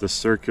use the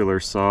circular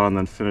saw and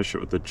then finish it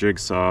with the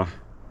jigsaw.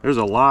 There's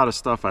a lot of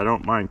stuff I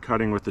don't mind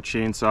cutting with the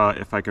chainsaw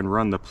if I can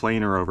run the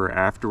planer over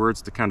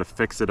afterwards to kind of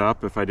fix it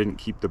up if I didn't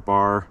keep the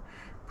bar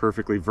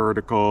perfectly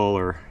vertical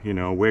or, you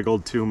know,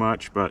 wiggled too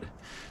much, but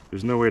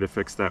there's no way to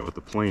fix that with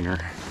the planer.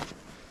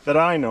 That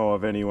I know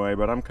of anyway,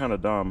 but I'm kind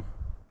of dumb.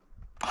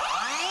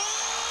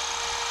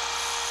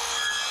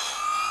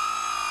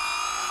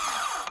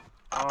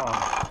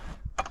 Oh,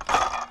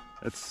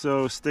 it's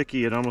so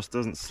sticky it almost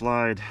doesn't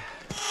slide.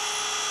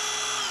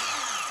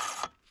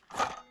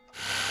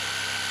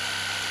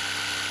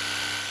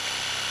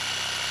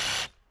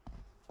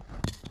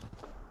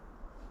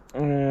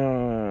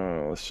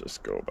 Let's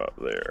just go about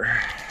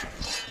there.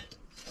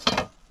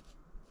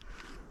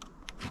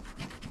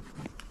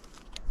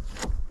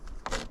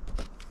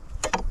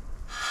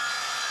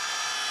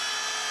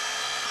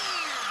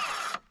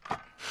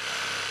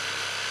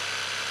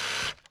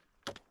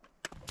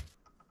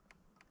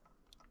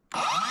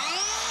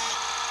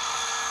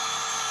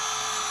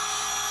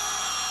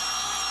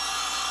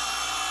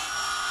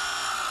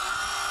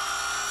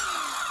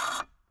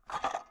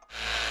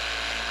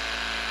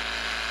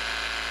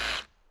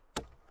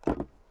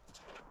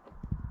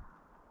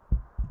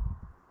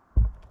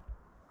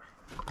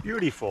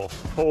 Beautiful.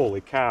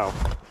 Holy cow.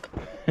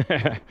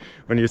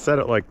 When you said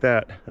it like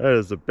that, that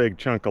is a big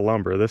chunk of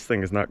lumber. This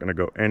thing is not going to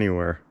go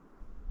anywhere.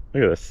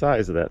 Look at the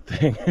size of that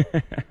thing.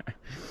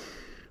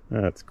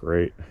 That's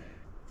great.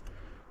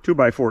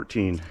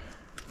 2x14.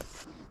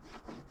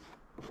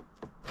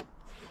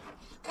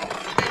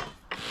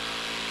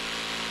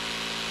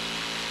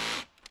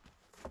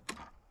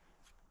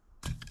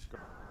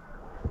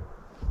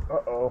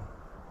 Uh-oh.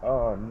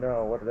 Oh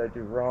no, what did I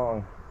do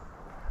wrong?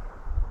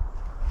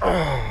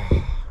 Oh.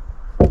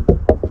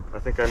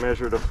 I think I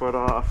measured a foot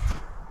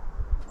off.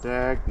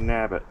 Dag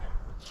nabbit.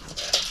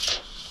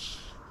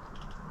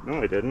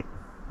 No, I didn't.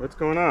 What's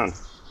going on?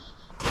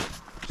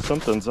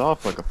 Something's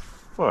off like a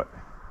foot.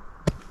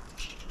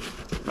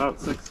 About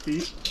 6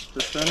 feet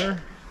to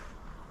center.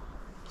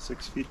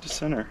 6 feet to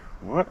center.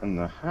 What in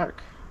the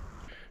heck?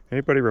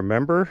 Anybody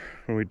remember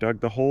when we dug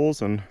the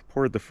holes and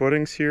poured the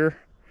footings here?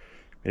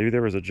 Maybe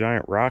there was a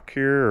giant rock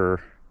here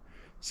or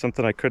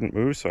something I couldn't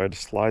move, so I had to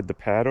slide the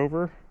pad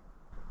over.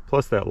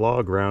 Plus that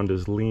log round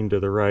is lean to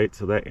the right,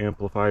 so that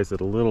amplifies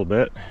it a little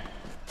bit.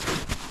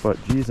 But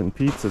geez and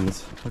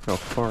Petesins, look how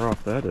far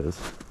off that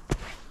is.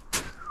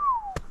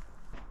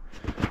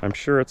 I'm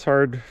sure it's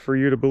hard for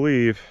you to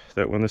believe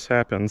that when this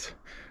happens,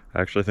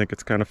 I actually think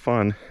it's kind of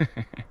fun. I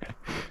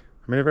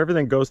mean, if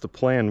everything goes to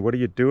plan, what are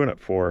you doing it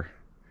for?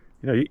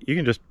 You know, you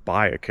can just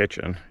buy a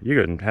kitchen.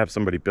 You can have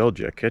somebody build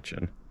you a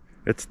kitchen.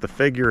 It's the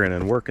figuring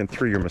and working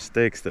through your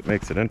mistakes that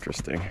makes it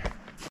interesting.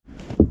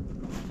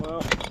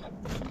 Well,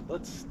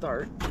 let's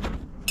start.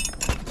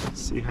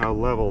 See how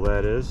level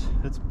that is.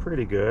 It's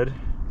pretty good.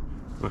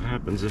 What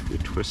happens if we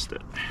twist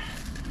it?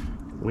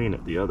 Lean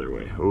it the other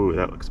way. Oh,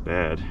 that looks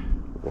bad.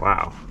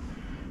 Wow.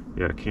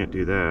 Yeah, I can't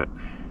do that.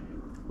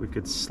 We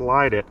could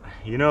slide it.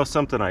 You know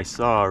something I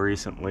saw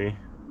recently?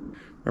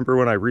 Remember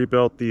when I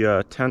rebuilt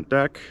the tent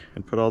deck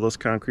and put all those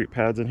concrete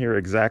pads in here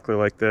exactly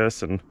like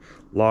this and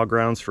log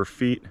rounds for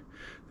feet?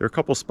 There are a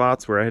couple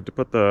spots where I had to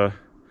put the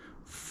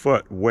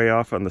foot way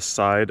off on the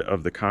side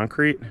of the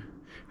concrete,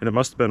 and it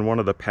must have been one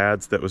of the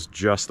pads that was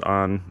just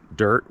on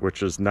dirt,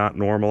 which is not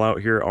normal out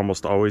here.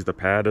 Almost always the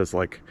pad is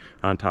like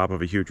on top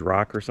of a huge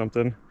rock or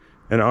something.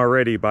 And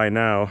already by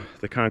now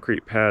the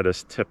concrete pad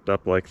is tipped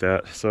up like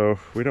that, so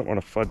we don't want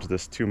to fudge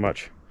this too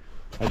much.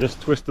 I just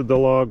twisted the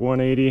log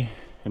 180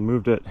 and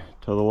moved it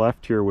to the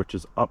left here, which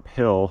is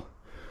uphill,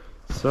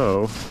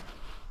 so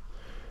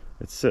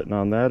it's sitting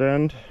on that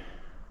end,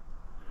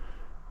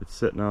 it's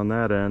sitting on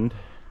that end,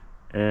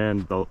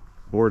 and the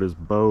board is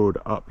bowed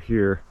up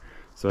here.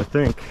 So I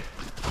think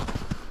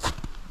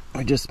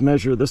I just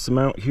measure this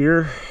amount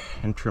here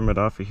and trim it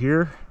off of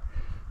here.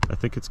 I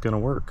think it's gonna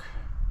work.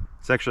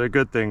 It's actually a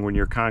good thing when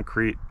your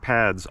concrete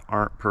pads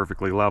aren't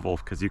perfectly level,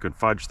 because you can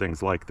fudge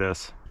things like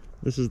this.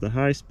 This is the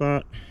high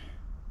spot,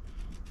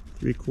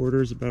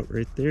 3/4 about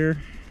right there.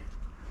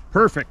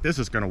 Perfect, this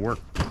is gonna work.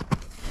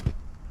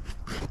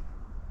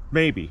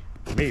 Maybe.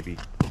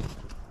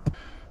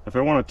 If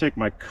I want to take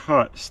my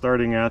cut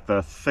starting at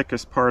the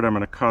thickest part I'm going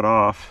to cut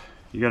off,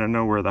 you got to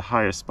know where the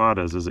highest spot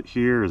is. Is it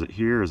here? Is it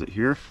here? Is it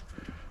here?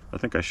 I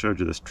think I showed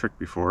you this trick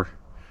before.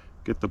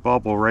 Get the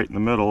bubble right in the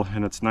middle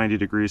and it's 90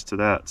 degrees to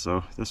that.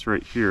 So this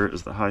right here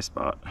is the high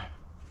spot.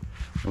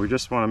 And we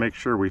just want to make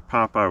sure we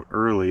pop out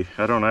early.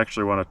 I don't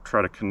actually want to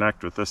try to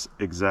connect with this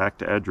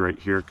exact edge right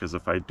here, because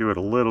if I do it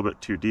a little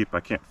bit too deep, I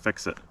can't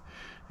fix it.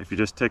 If you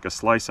just take a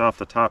slice off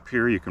the top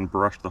here, you can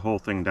brush the whole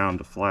thing down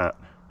to flat.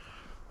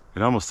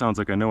 It almost sounds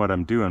like I know what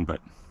I'm doing,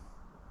 but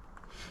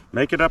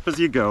make it up as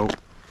you go.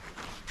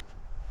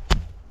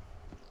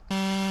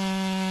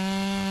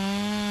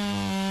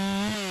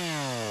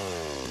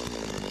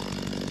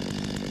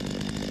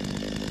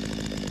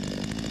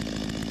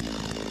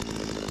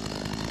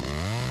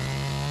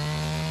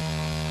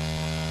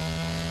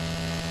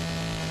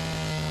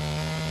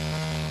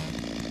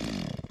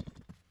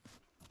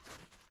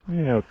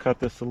 You know, cut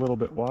this a little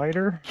bit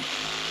wider.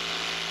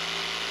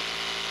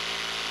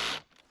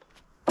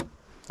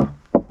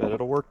 Bet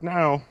it'll work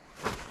now.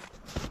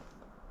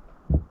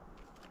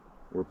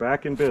 We're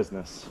back in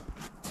business.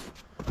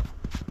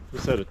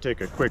 Just had to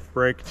take a quick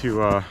break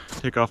to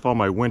take off all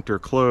my winter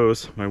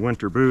clothes, my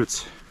winter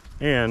boots,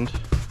 and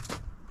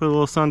put a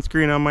little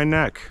sunscreen on my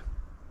neck.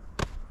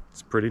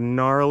 It's pretty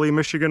gnarly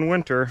Michigan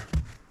winter.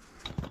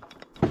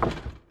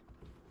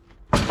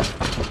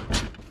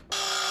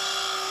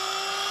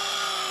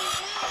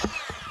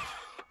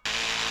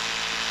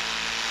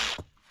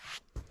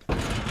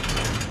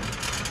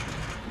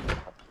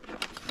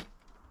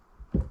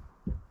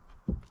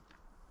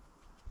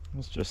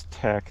 Let's just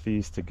tack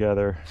these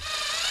together.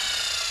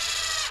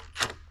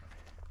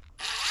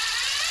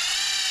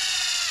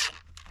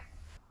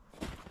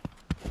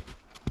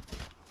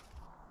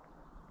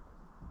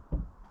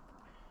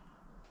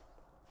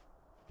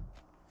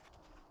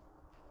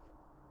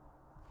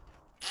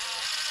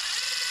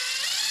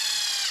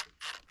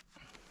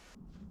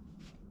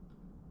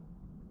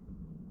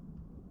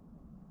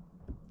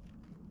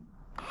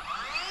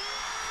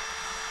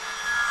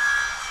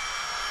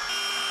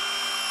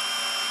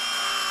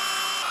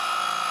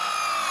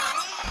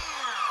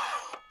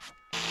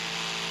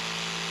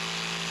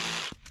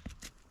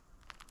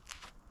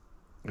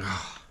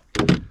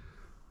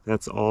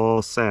 That's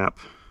all sap.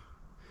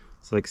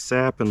 It's like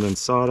sap and then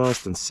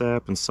sawdust and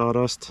sap and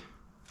sawdust.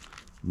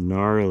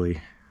 Gnarly.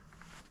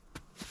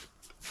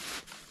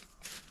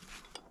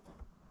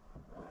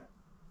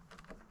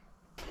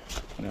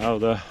 Now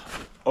the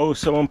oh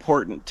so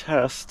important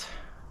test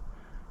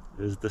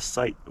is the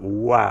sight.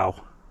 Wow.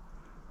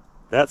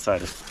 That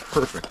side is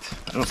perfect.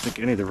 I don't think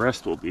any of the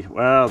rest will be.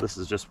 Wow, this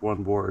is just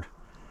one board.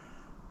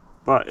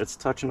 But it's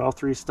touching all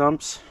three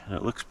stumps and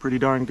it looks pretty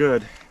darn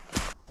good.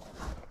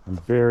 I'm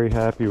very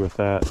happy with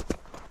that.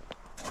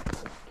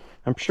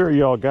 I'm sure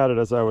you all got it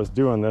as I was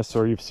doing this,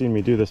 or you've seen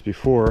me do this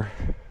before,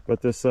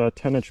 but this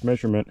 10-inch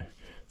measurement.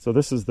 So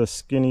this is the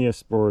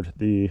skinniest board,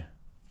 the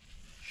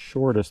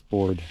shortest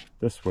board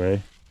this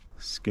way.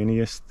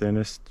 Skinniest,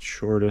 thinnest,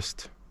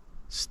 shortest,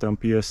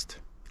 stumpiest,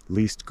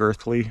 least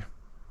girthly.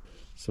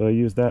 So I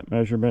use that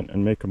measurement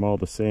and make them all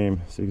the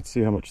same. So you can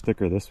see how much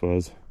thicker this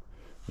was.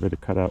 I had to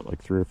cut out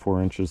like 3 or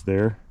 4 inches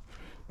there,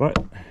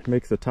 but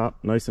make the top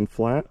nice and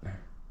flat.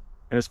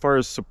 And as far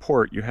as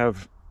support, you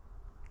have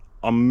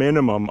a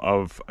minimum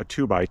of a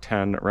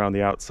 2x10 around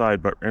the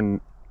outside, but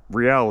in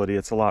reality,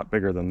 it's a lot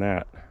bigger than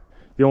that.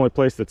 The only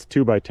place that's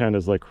 2x10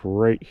 is like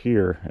right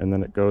here, and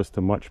then it goes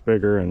to much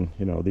bigger, and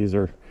you know, these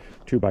are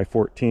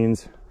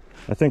 2x14s.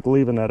 I think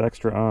leaving that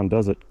extra on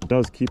does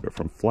keep it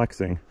from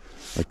flexing.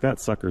 Like that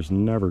sucker's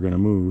never gonna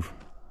move.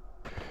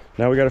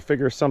 Now we gotta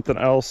figure something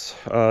else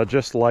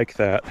just like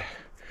that.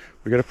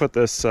 We gotta put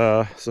this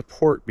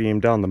support beam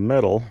down the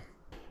middle.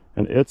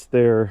 And it's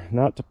there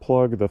not to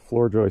plug the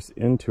floor joist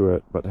into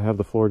it, but to have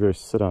the floor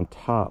joist sit on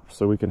top,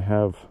 so we can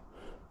have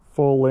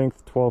full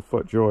length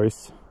 12-foot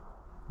joists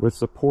with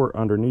support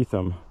underneath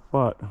them.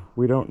 But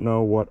we don't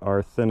know what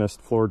our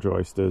thinnest floor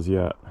joist is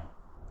yet.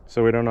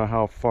 So we don't know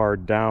how far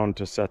down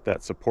to set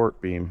that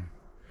support beam.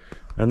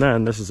 And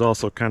then this is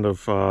also kind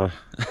of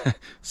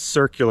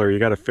circular. You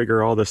got to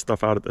figure all this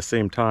stuff out at the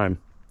same time.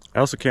 I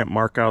also can't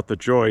mark out the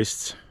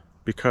joists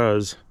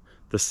because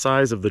the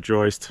size of the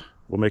joist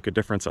will make a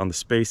difference on the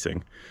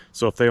spacing.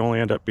 So if they only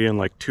end up being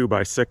like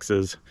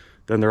 2x6s,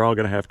 then they're all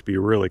going to have to be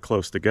really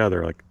close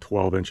together, like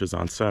 12 inches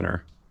on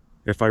center.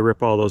 If I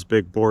rip all those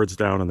big boards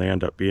down and they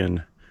end up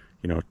being,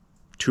 you know,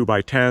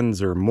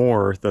 2x10s or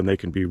more, then they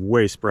can be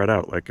way spread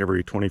out, like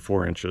every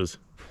 24 inches.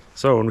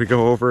 So when we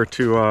go over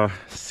to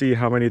see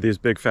how many of these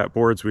big fat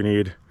boards we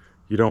need,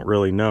 you don't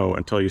really know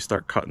until you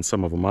start cutting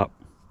some of them up.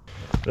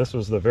 This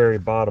was the very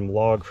bottom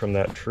log from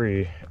that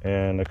tree,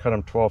 and I cut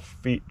them 12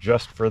 feet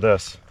just for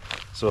this.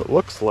 So it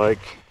looks like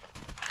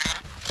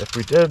if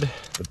we did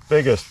the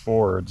biggest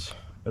boards,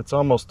 it's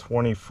almost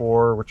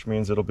 24, which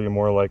means it'll be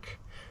more like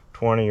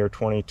 20 or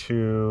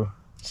 22.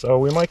 So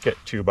we might get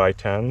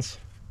 2x10s,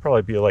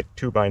 probably be like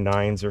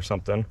 2x9s or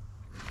something.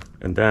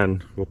 And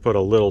then we'll put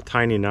a little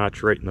tiny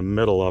notch right in the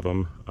middle of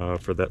them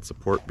for that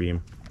support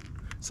beam.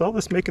 Is all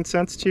this making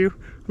sense to you?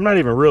 I'm not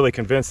even really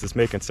convinced it's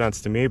making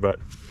sense to me, but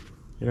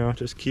you know,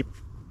 just keep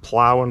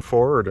plowing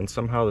forward and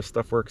somehow this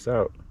stuff works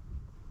out.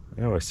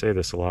 I know I say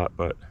this a lot,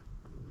 but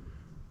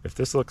if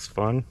this looks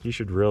fun, you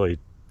should really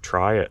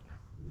try it.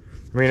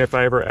 I mean, if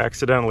I ever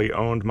accidentally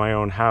owned my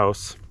own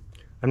house,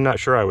 I'm not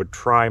sure I would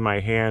try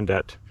my hand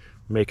at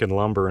making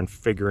lumber and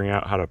figuring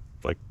out how to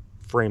like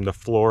frame the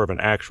floor of an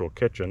actual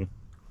kitchen.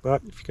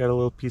 But if you got a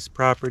little piece of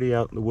property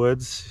out in the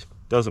woods,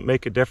 doesn't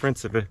make a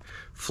difference if a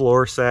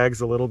floor sags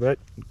a little bit,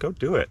 go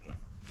do it.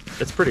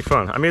 It's pretty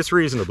fun. I mean, it's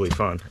reasonably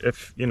fun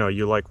if, you know,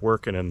 you like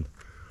working in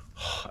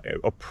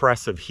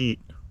oppressive heat.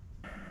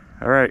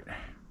 All right,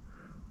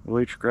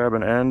 we'll each grab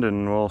an end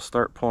and we'll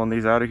start pulling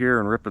these out of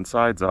here and ripping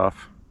sides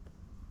off.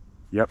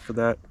 You up for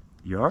that?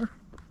 You are?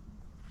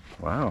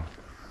 Wow.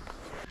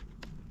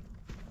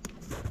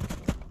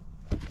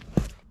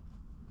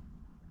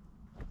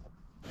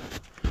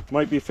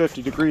 Might be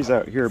 50 degrees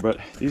out here, but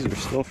these are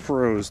still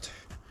frozen.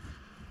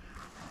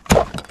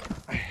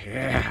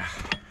 Yeah.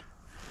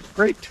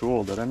 Great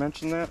tool, did I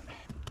mention that?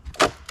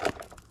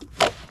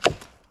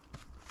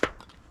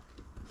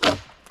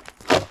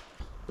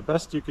 The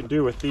best you can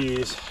do with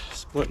these,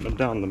 splitting them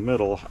down the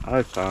middle,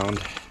 I found,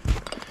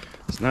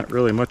 there's not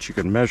really much you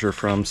can measure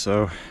from,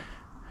 so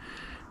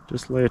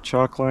just lay a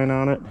chalk line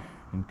on it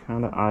and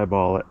kind of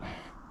eyeball it.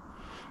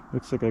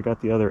 Looks like I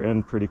got the other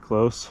end pretty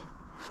close.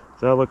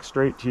 Does that look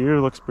straight to you?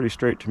 It looks pretty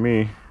straight to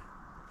me.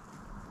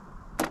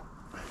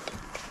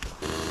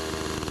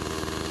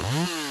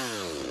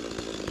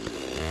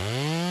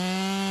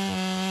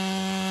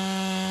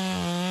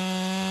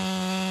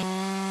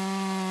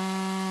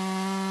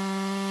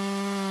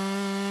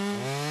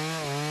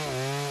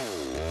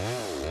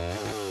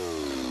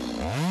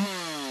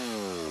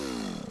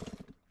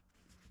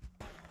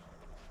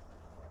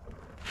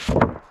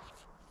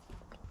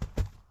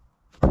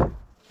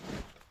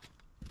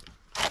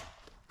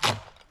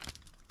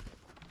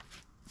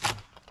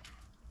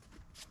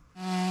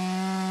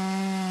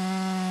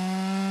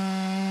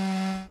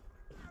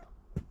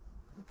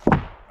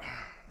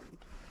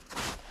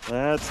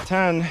 That's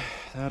 10.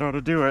 That ought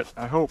to do it,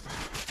 I hope.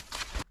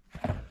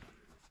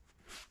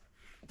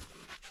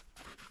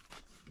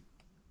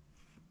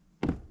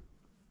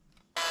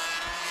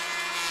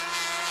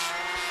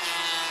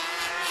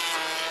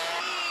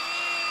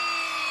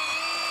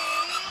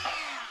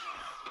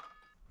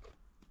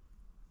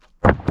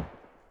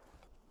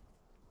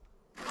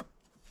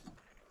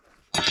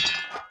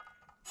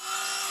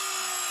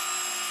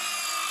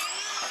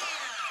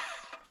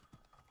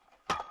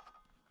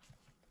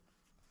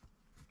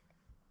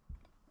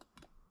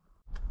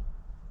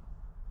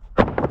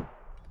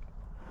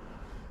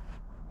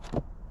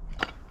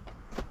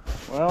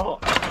 Well,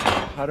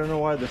 I don't know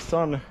why the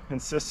sun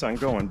insists on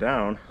going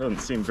down.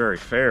 Doesn't seem very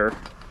fair.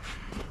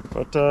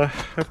 But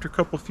after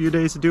a few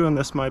days of doing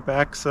this, my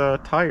back's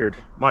tired.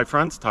 My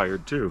front's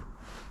tired too.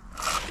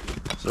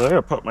 So I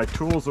gotta put my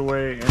tools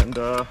away and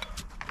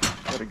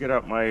gotta get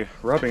out my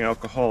rubbing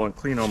alcohol and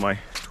clean all my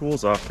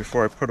tools off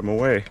before I put them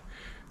away.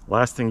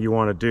 Last thing you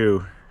want to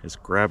do is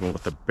grab them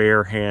with a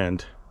bare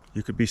hand.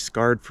 You could be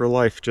scarred for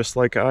life just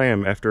like I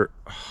am after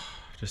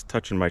just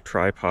touching my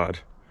tripod.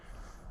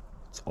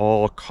 It's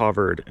all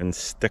covered in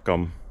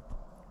stickum.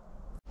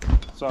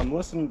 So I'm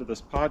listening to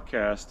this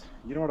podcast.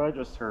 You know what I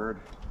just heard?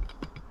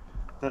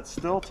 That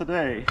still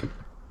today,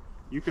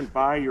 you can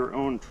buy your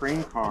own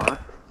train car,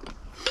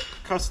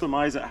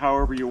 customize it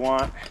however you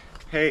want,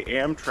 pay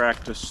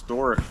Amtrak to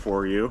store it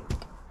for you,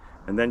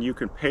 and then you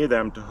can pay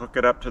them to hook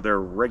it up to their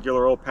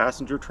regular old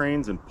passenger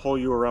trains and pull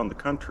you around the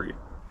country.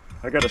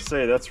 I gotta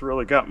say, that's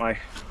really got my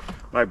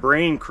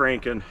brain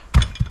cranking.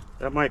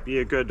 That might be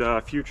a good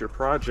future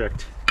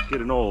project. Get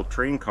an old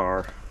train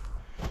car.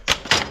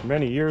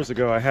 Many years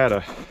ago I had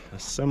a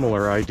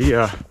similar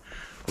idea,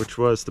 which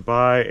was to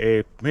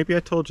buy maybe I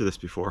told you this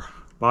before,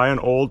 buy an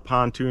old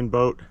pontoon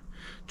boat,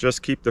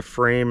 just keep the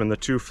frame and the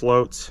two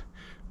floats,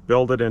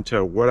 build it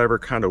into whatever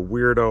kind of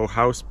weirdo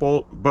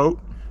houseboat,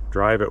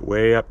 drive it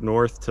way up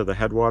north to the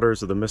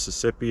headwaters of the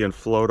Mississippi and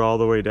float all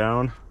the way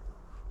down.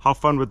 How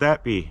fun would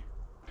that be?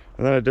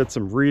 And then I did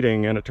some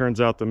reading and it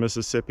turns out the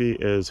Mississippi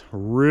is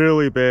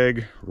really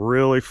big,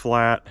 really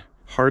flat.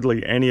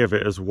 Hardly any of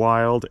it is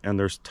wild, and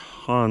there's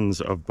tons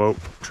of boat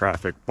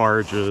traffic,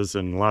 barges,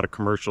 and a lot of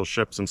commercial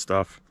ships and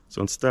stuff. So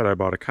instead I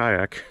bought a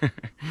kayak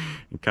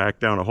and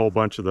kayaked down a whole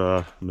bunch of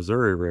the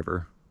Missouri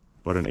River.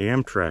 But an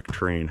Amtrak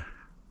train,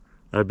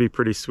 that'd be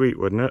pretty sweet,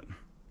 wouldn't it?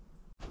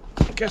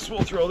 I guess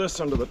we'll throw this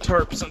under the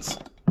tarp since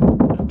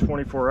in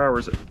 24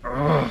 hours,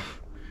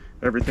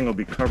 everything will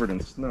be covered in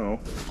snow.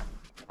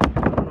 I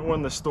don't know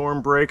when the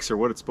storm breaks or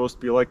what it's supposed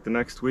to be like the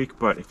next week,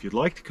 but if you'd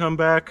like to come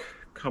back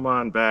come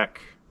on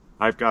back.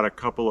 I've got a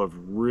couple of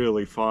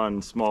really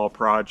fun small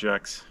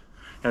projects,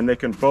 and they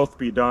can both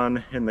be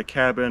done in the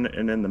cabin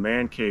and in the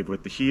man cave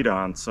with the heat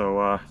on.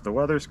 So if the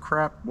weather's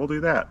crap, we'll do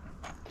that.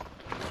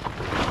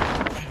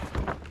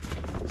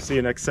 See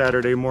you next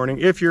Saturday morning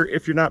if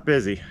you're not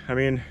busy. I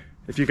mean,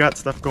 if you got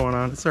stuff going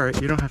on, it's all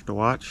right. You don't have to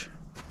watch.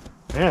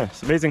 Yeah,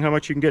 it's amazing how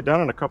much you can get done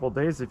in a couple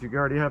days if you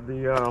already have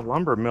the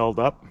lumber milled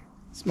up.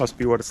 This must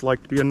be what it's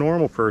like to be a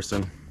normal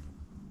person.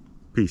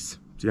 Peace.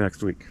 See you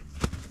next week.